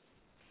happen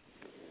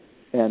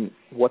and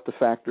what the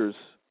factors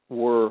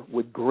were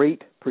with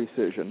great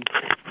precision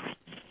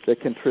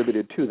that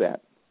contributed to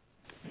that.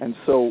 And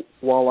so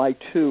while I,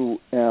 too,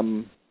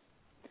 am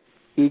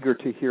eager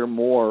to hear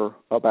more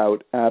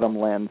about Adam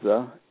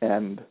Lanza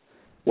and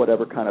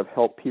whatever kind of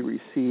help he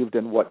received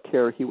and what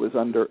care he was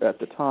under at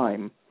the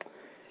time,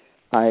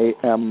 I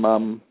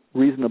am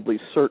reasonably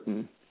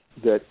certain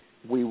that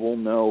we will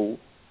know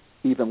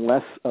even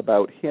less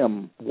about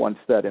him once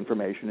that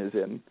information is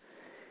in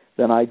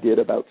than I did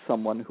about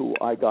someone who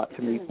I got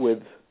to meet with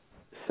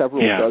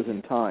several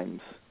dozen times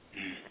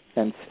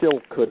and still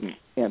couldn't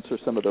answer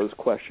some of those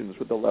questions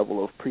with the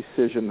level of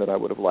precision that I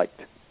would have liked.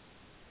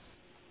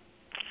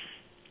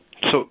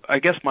 So I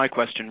guess my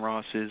question,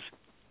 Ross, is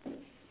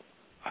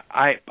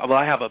I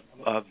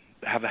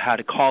have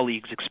had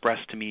colleagues express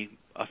to me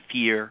a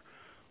fear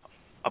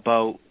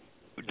about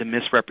the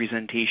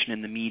misrepresentation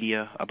in the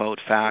media about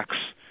facts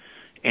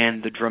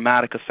and the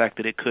dramatic effect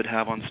that it could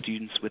have on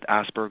students with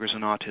Asperger's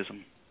and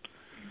autism.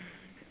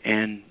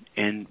 And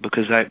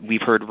because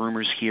we've heard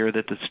rumors here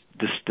that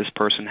this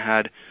person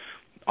had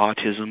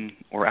autism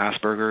or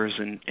Asperger's,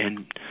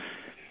 and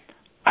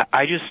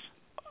I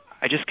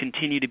just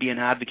continue to be an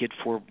advocate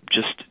for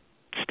just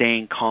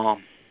staying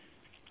calm.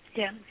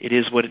 Yeah. It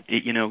is what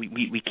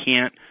we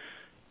can't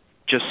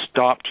just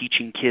stop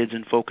teaching kids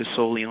and focus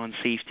solely on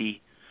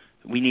safety.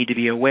 We need to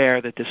be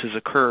aware that this has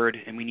occurred,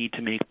 and we need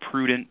to make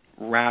prudent,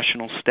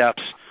 rational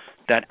steps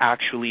that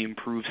actually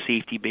improve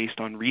safety based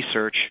on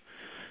research,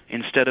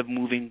 instead of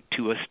moving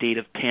to a state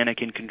of panic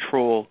and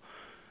control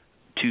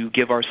to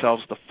give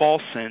ourselves the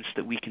false sense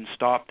that we can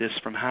stop this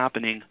from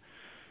happening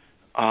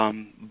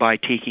by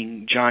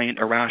taking giant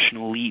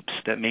irrational leaps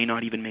that may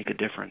not even make a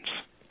difference.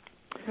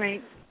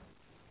 Right.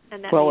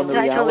 And that I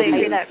totally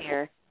agree that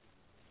fear.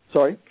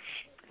 Sorry?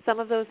 Some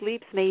of those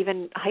leaps may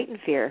even heighten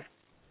fear.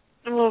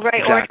 Well, right,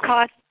 exactly. Or it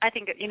costs, I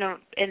think,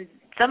 in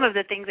some of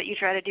the things that you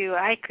try to do,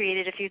 I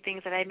created a few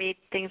things that I made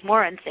things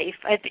more unsafe.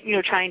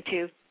 Trying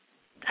to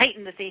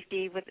heighten the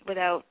safety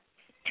without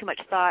too much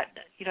thought.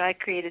 I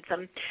created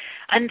some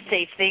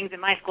unsafe things in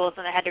my schools,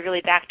 and I had to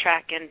really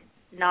backtrack and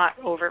not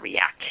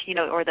overreact,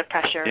 or the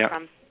pressure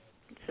from.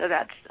 So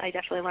I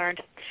definitely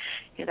learned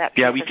that.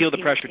 Yeah, we feel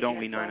the pressure, don't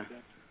we, Nina?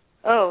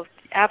 Oh,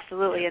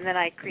 absolutely. And then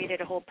I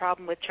created a whole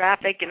problem with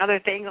traffic and other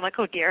things. I'm like,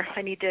 oh dear,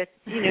 I need to,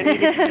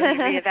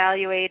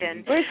 reevaluate.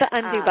 And where's the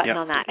undo button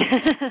on that?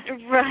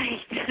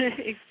 Right,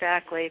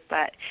 exactly.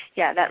 But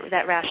yeah,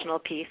 that rational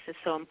piece is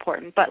so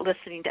important. But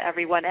listening to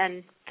everyone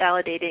and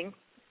validating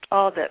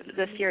all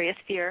the serious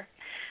fear,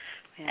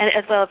 and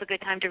as well as a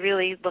good time to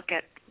really look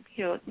at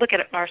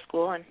our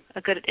school, and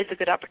it's a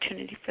good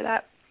opportunity for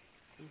that.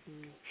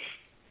 Mm-hmm.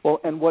 Well,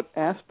 and what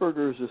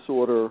Asperger's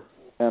disorder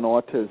and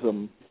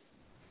autism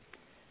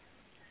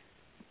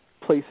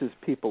places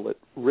people at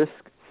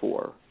risk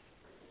for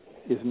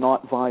is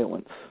not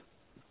violence.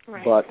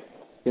 Right. But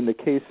in the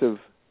case of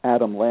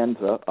Adam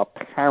Lanza,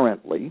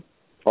 apparently,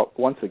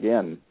 once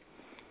again,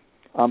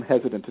 I'm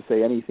hesitant to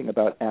say anything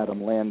about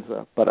Adam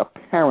Lanza, but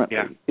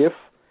apparently, if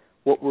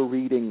what we're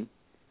reading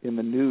in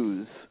the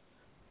news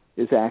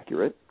is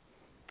accurate,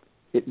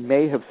 it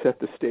may have set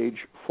the stage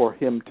for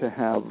him to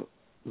have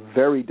a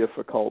very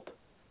difficult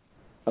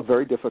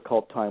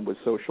time with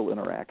social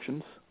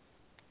interactions,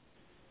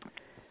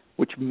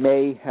 which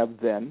may have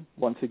then,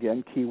 once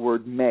again,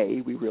 keyword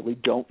may, we really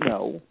don't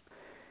know,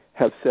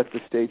 have set the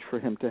stage for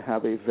him to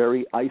have a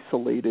very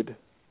isolated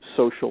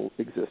social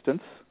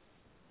existence,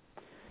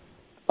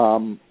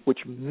 which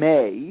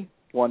may,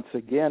 once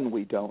again,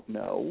 we don't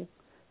know,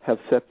 have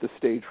set the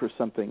stage for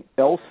something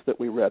else that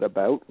we read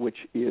about, which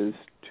is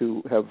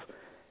to have,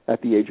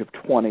 at the age of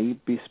 20,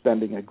 be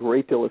spending a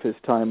great deal of his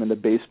time in the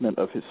basement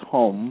of his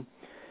home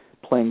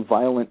playing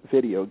violent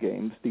video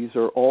games. These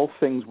are all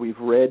things we've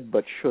read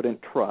but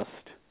shouldn't trust.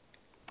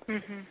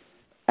 Mm-hmm.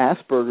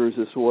 Asperger's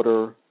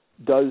disorder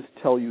does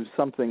tell you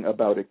something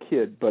about a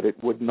kid, but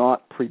it would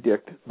not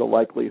predict the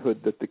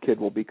likelihood that the kid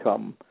will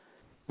become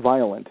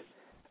violent.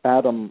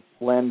 Adam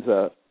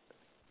Lanza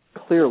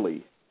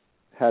clearly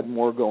had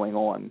more going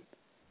on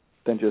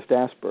than just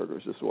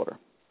Asperger's disorder.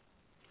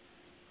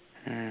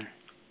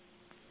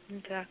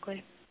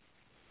 Exactly.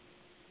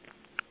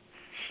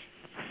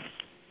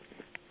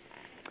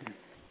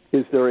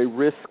 Is there a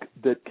risk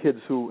that kids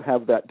who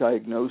have that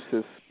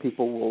diagnosis,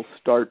 people will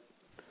start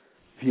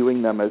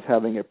viewing them as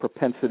having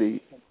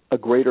a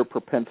greater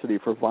propensity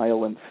for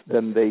violence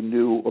than they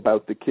knew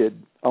about the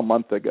kid a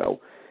month ago?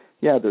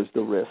 Yeah, there's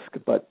the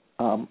risk, but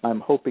I'm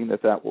hoping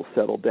that will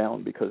settle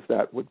down, because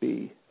that would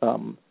be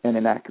an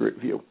inaccurate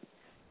view.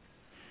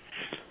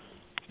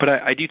 But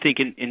I do think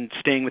in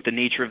staying with the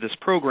nature of this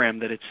program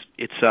that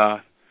it's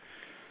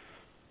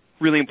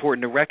really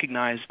important to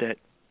recognize that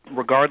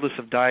regardless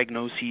of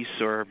diagnoses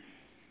or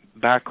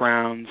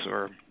backgrounds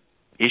or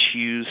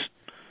issues,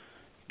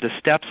 the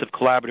steps of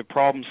collaborative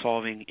problem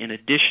solving, in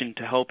addition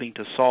to helping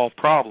to solve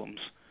problems,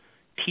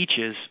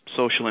 teaches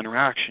social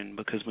interaction,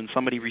 because when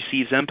somebody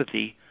receives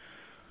empathy,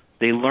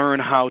 they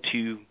learn how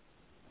to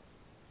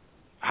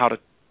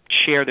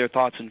share their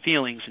thoughts and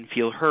feelings and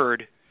feel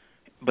heard,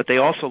 but they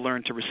also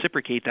learn to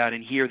reciprocate that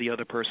and hear the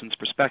other person's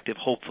perspective,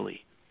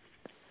 hopefully,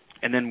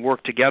 and then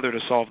work together to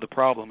solve the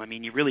problem. I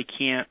mean, you really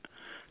can't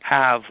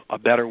have a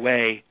better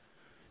way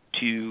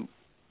to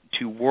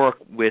work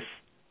with,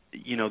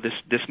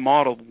 this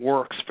model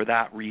works for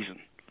that reason.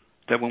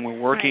 That when we're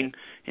working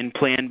in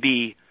Plan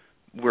B,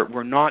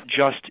 we're not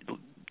just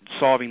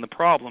solving the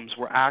problems,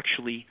 we're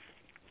actually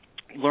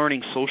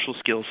learning social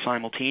skills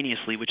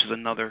simultaneously, which is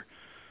another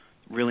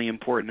really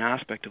important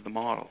aspect of the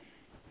model.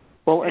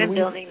 Well, and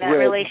building that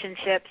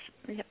relationships.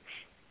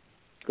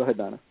 Go ahead,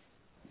 Donna.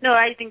 No,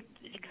 I think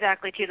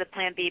exactly too, the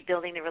Plan B,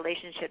 building the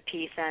relationship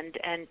piece and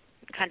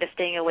kind of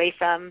staying away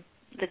from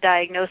the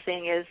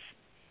diagnosing is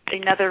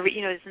another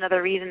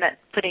reason that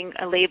putting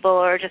a label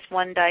or just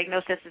one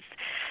diagnosis is,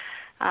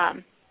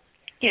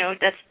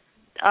 that's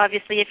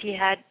obviously if you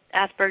had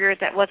Asperger's,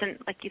 that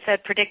wasn't, like you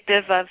said,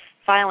 predictive of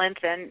violence,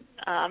 and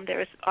there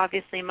was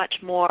obviously much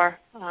more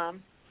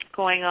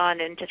going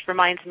on, and just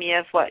reminds me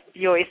of what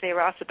you always say,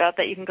 Ross, about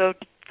that you can go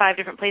to 5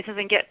 different places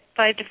and get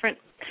 5 different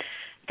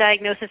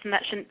diagnoses, and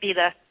that shouldn't be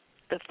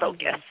the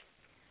focus.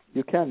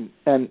 You can,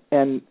 and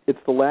it's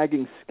the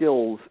lagging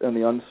skills and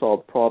the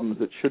unsolved problems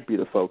that should be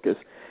the focus.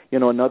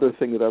 Another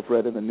thing that I've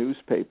read in the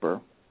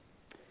newspaper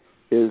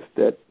is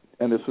that,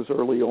 and this was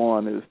early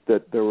on, is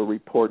that there were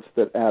reports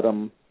that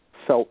Adam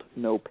felt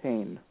no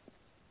pain.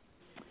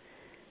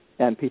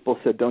 And people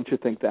said, don't you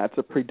think that's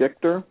a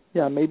predictor?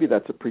 Yeah, maybe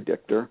that's a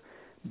predictor.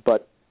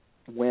 But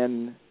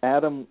when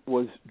Adam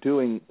was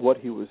doing what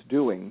he was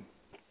doing,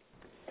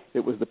 it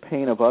was the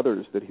pain of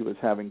others that he was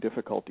having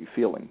difficulty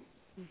feeling.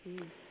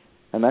 Mm-hmm.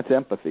 And that's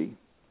empathy.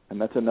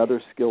 And that's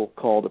another skill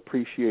called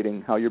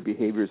appreciating how your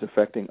behavior is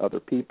affecting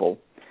other people.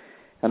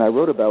 And I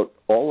wrote about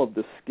all of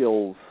the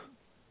skills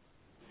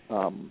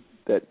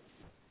that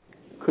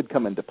could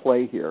come into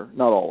play here.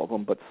 Not all of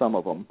them, but some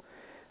of them.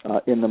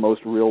 In the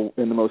most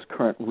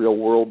current real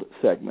world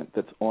segment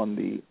that's on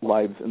the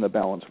Lives in the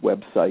Balance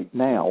website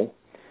now.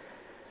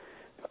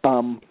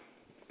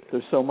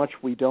 There's so much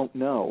we don't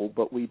know,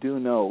 but we do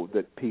know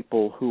that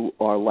people who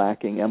are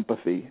lacking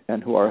empathy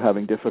and who are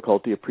having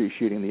difficulty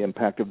appreciating the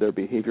impact of their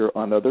behavior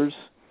on others,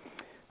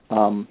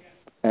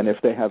 and if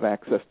they have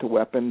access to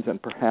weapons,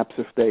 and perhaps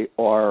if they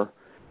are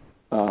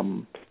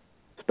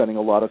spending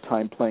a lot of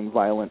time playing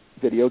violent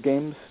video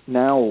games,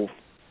 now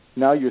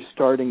you're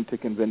starting to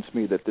convince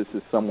me that this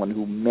is someone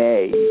who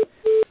may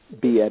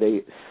be at a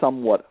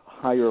somewhat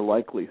higher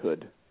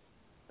likelihood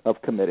of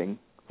committing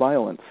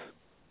violence.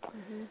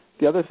 Mm-hmm.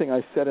 The other thing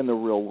I said in the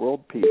real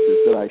world piece is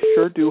that I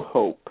sure do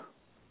hope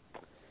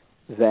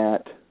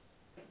that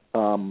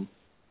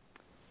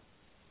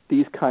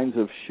these kinds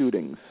of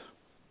shootings,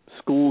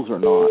 schools or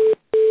not,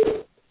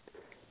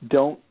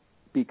 don't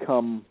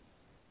become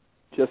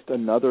just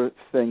another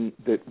thing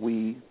that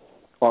we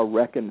are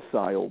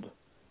reconciled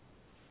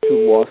to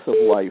loss of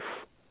life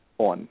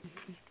on.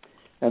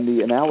 And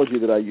the analogy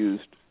that I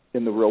used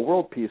in the real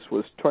world piece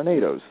was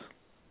tornadoes.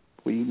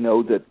 We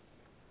know that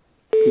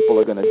people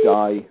are going to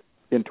die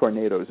in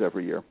tornadoes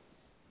every year.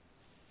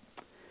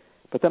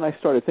 But then I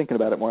started thinking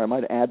about it more. I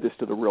might add this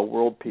to the real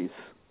world piece.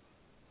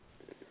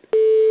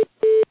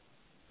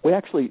 We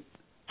actually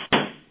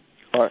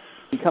are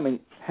becoming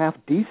half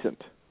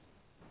decent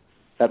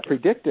at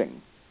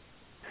predicting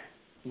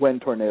when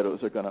tornadoes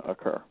are going to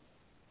occur.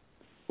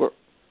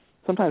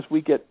 Sometimes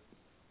we get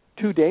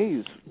 2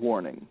 days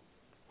warning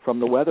from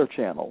the Weather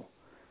Channel,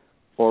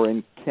 or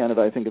in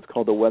Canada I think it's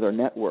called the Weather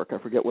Network. I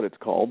forget what it's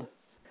called.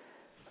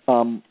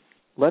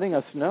 Letting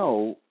us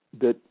know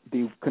that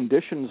the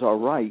conditions are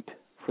right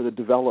for the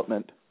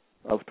development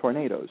of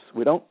tornadoes.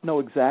 We don't know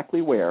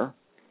exactly where.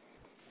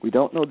 We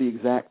don't know the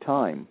exact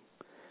time,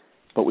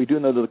 but we do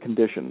know the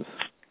conditions.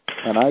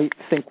 And I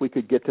think we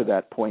could get to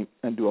that point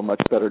and do a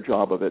much better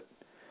job of it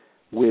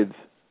with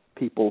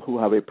people who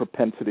have a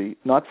propensity,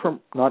 not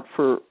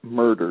for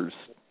murders,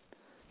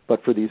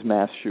 but for these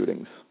mass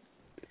shootings.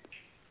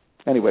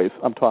 Anyways,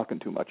 I'm talking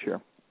too much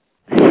here.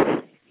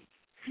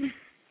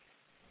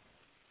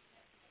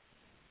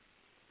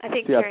 I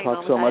think I've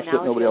talked so much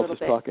that nobody else is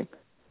talking.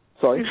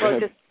 Sorry? Well,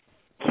 just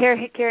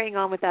carrying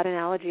on with that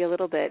analogy a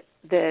little bit,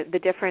 the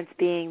difference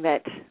being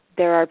that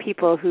there are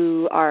people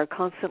who are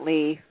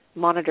constantly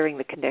monitoring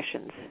the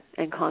conditions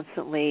and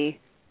constantly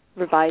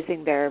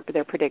revising their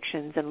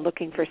predictions and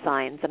looking for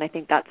signs. And I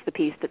think that's the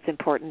piece that's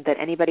important, that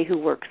anybody who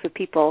works with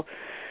people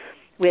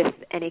with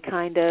any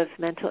kind of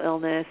mental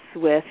illness,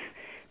 with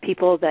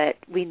people that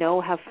we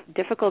know have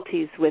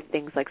difficulties with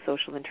things like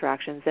social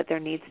interactions, that there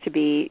needs to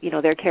be,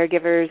 their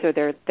caregivers or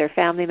their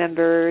family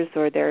members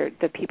or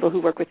the people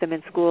who work with them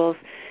in schools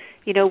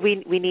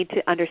we need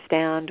to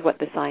understand what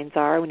the signs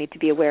are. We need to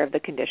be aware of the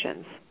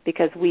conditions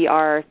because we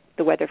are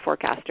the weather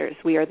forecasters.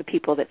 We are the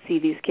people that see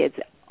these kids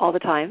all the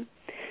time,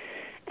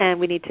 and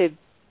we need to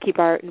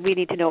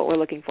know what we're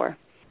looking for.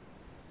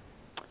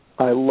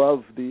 I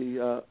love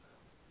the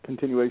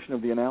continuation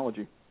of the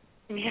analogy.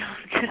 Yeah.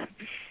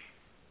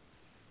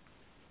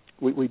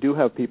 We do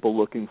have people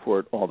looking for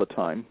it all the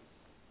time.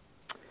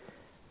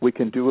 We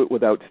can do it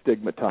without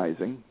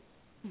stigmatizing.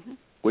 Mm-hmm.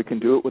 We can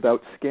do it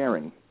without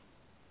scaring.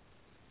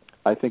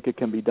 I think it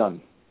can be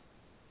done.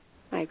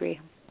 I agree.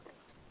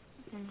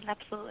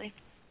 Absolutely.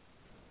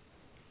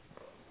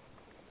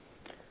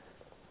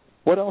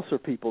 What else are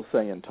people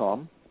saying,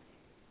 Tom?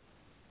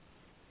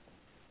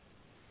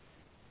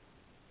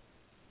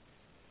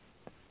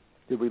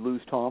 Did we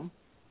lose Tom?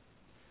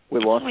 We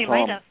lost Tom. We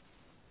might have.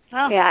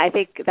 Oh. Yeah, I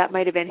think that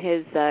might have been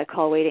his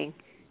call waiting.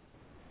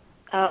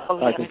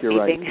 I think you're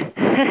right.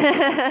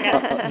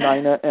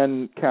 Nina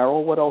and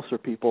Carol, what else are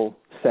people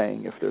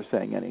saying if they're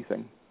saying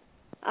anything?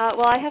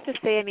 Well, I have to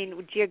say,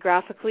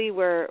 geographically,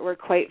 we're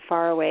quite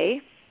far away,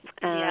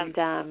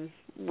 and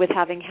with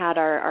having had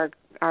our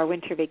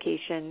winter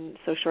vacation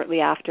so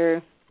shortly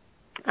after,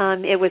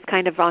 it was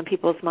kind of on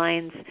people's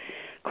minds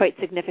quite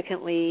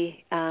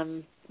significantly,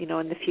 in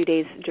the few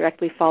days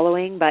directly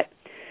following. But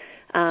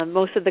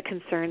most of the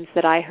concerns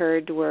that I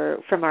heard were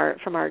from our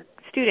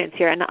students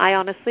here, and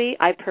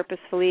I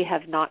purposefully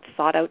have not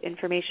sought out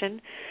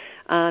information.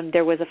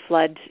 There was a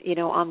flood,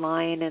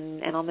 online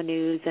and on the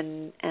news,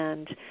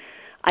 and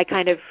I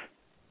kind of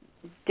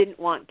didn't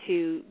want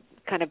to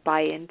kind of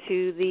buy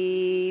into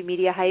the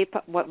media hype.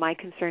 What my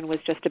concern was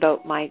just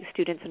about my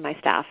students and my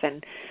staff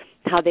and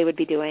how they would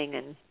be doing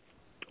and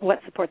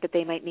what support that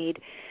they might need.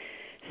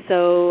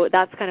 So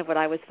that's kind of what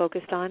I was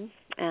focused on,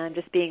 and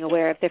just being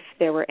aware if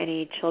there were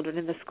any children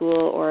in the school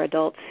or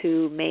adults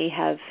who may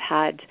have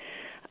had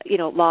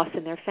loss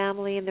in their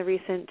family in the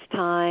recent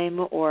time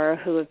or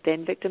who have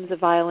been victims of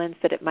violence,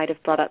 that it might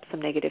have brought up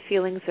some negative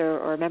feelings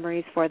or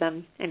memories for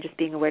them, and just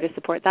being aware to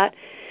support that.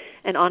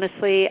 And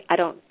honestly,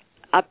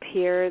 up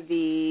here,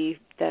 the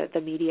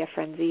media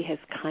frenzy has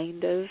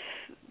kind of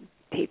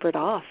tapered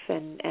off,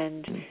 and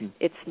mm-hmm.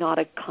 It's not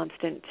a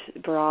constant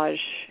barrage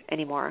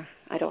anymore.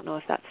 I don't know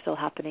if that's still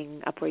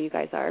happening up where you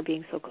guys are,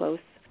 being so close.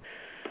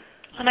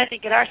 And I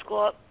think at our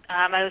school,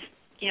 I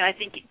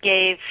think it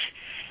gave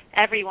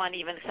everyone,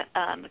 even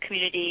the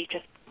community,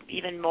 just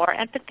even more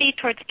empathy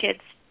towards kids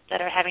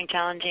that are having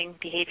challenging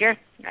behavior.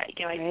 Right.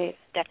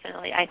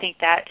 I think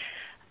that,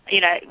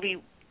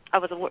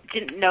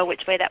 didn't know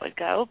which way that would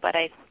go, but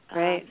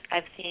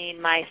I've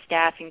seen my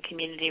staff and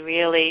community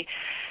really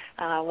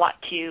want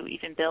to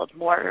even build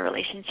more of a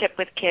relationship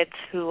with kids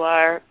who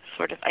are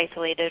sort of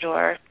isolated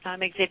or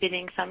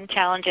exhibiting some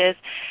challenges,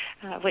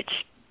 which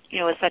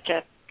is such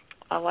a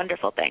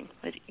wonderful thing.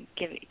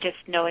 Just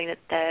knowing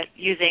that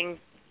using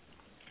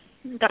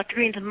Dr.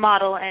 Greene's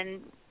model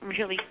and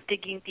really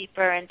digging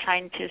deeper and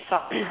trying to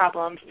solve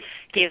problems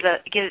gave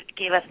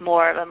us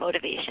more of a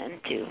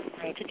motivation to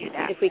do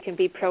that. If we can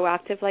be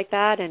proactive like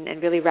that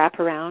and really wrap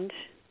around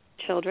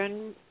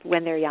children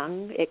when they're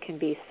young, it can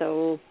be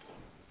so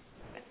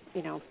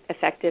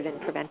effective in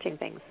preventing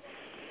things.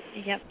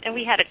 Yep, and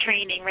we had a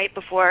training right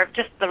before,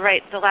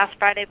 the last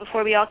Friday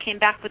before we all came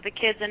back with the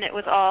kids, and it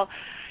was all,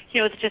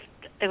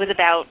 it was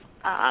about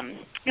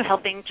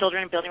helping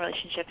children and building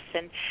relationships,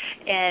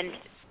 and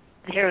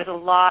there was a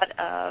lot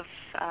of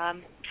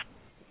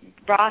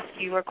Ross.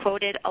 You were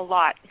quoted a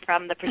lot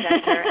from the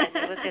presenter, and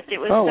it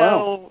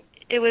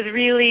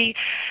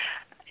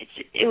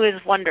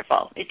was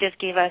wonderful. It just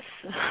gave us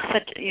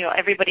such,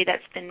 everybody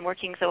that's been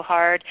working so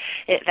hard.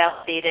 It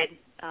validated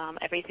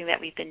everything that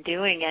we've been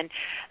doing, and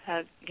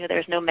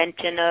there's no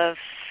mention of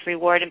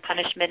reward and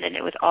punishment, and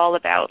it was all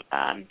about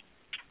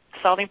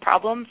solving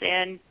problems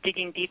and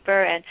digging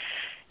deeper. And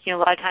a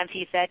lot of times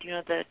he said,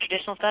 the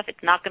traditional stuff,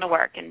 it's not going to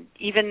work. And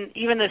even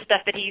the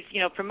stuff that he's,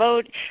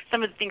 promote,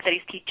 some of the things that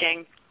he's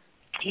teaching,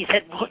 he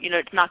said, well,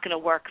 it's not going to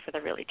work for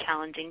the really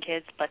challenging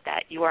kids, but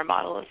that your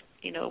model is,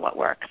 what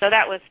works. So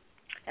that was,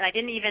 and I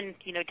didn't even,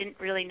 didn't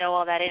really know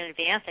all that in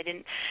advance. I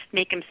didn't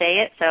make him say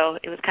it, so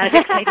it was kind of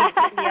exciting to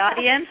sit in the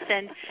audience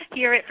and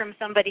hear it from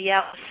somebody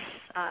else.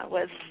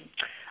 Was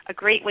a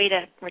great way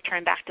to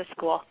return back to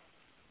school.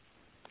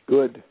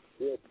 Good.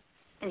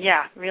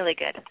 Yeah, really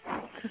good.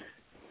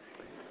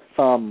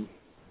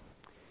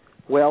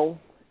 Well,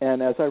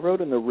 and as I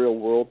wrote in the Real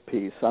World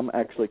piece, I'm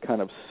actually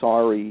kind of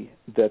sorry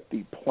that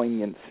the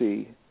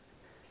poignancy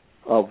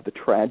of the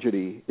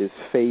tragedy is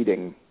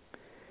fading.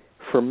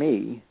 For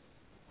me,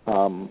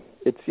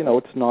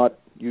 it's not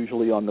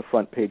usually on the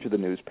front page of the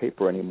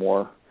newspaper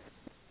anymore.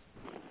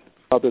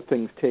 Other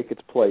things take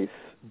its place,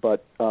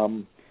 but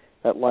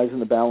that lies in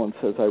the balance,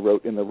 as I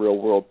wrote in the Real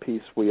World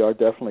piece. We are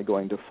definitely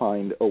going to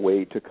find a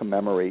way to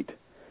commemorate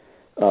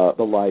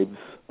the lives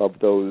of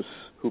those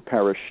who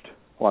perished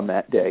on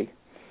that day.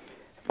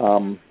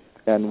 And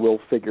we'll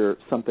figure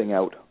something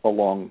out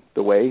along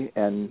the way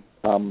and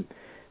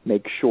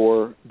make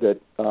sure that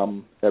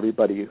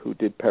everybody who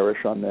did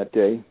perish on that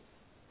day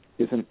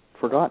isn't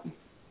forgotten.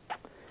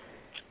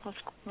 That's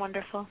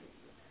wonderful.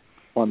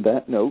 on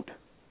that note,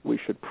 we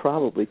should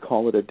probably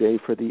call it a day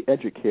for the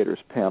educators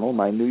panel.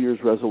 My New Year's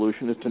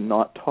resolution is to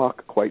not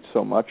talk quite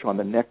so much on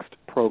the next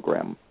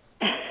program.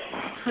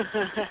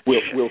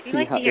 We'll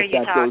see how if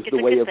that goes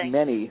the way of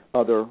many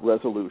other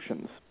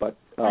resolutions. But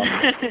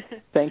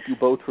thank you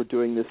both for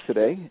doing this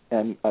today,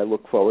 and I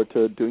look forward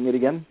to doing it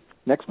again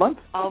next month.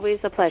 Always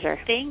a pleasure.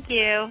 Thank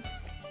you.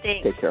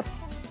 Thanks. Take care.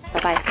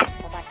 Bye-bye.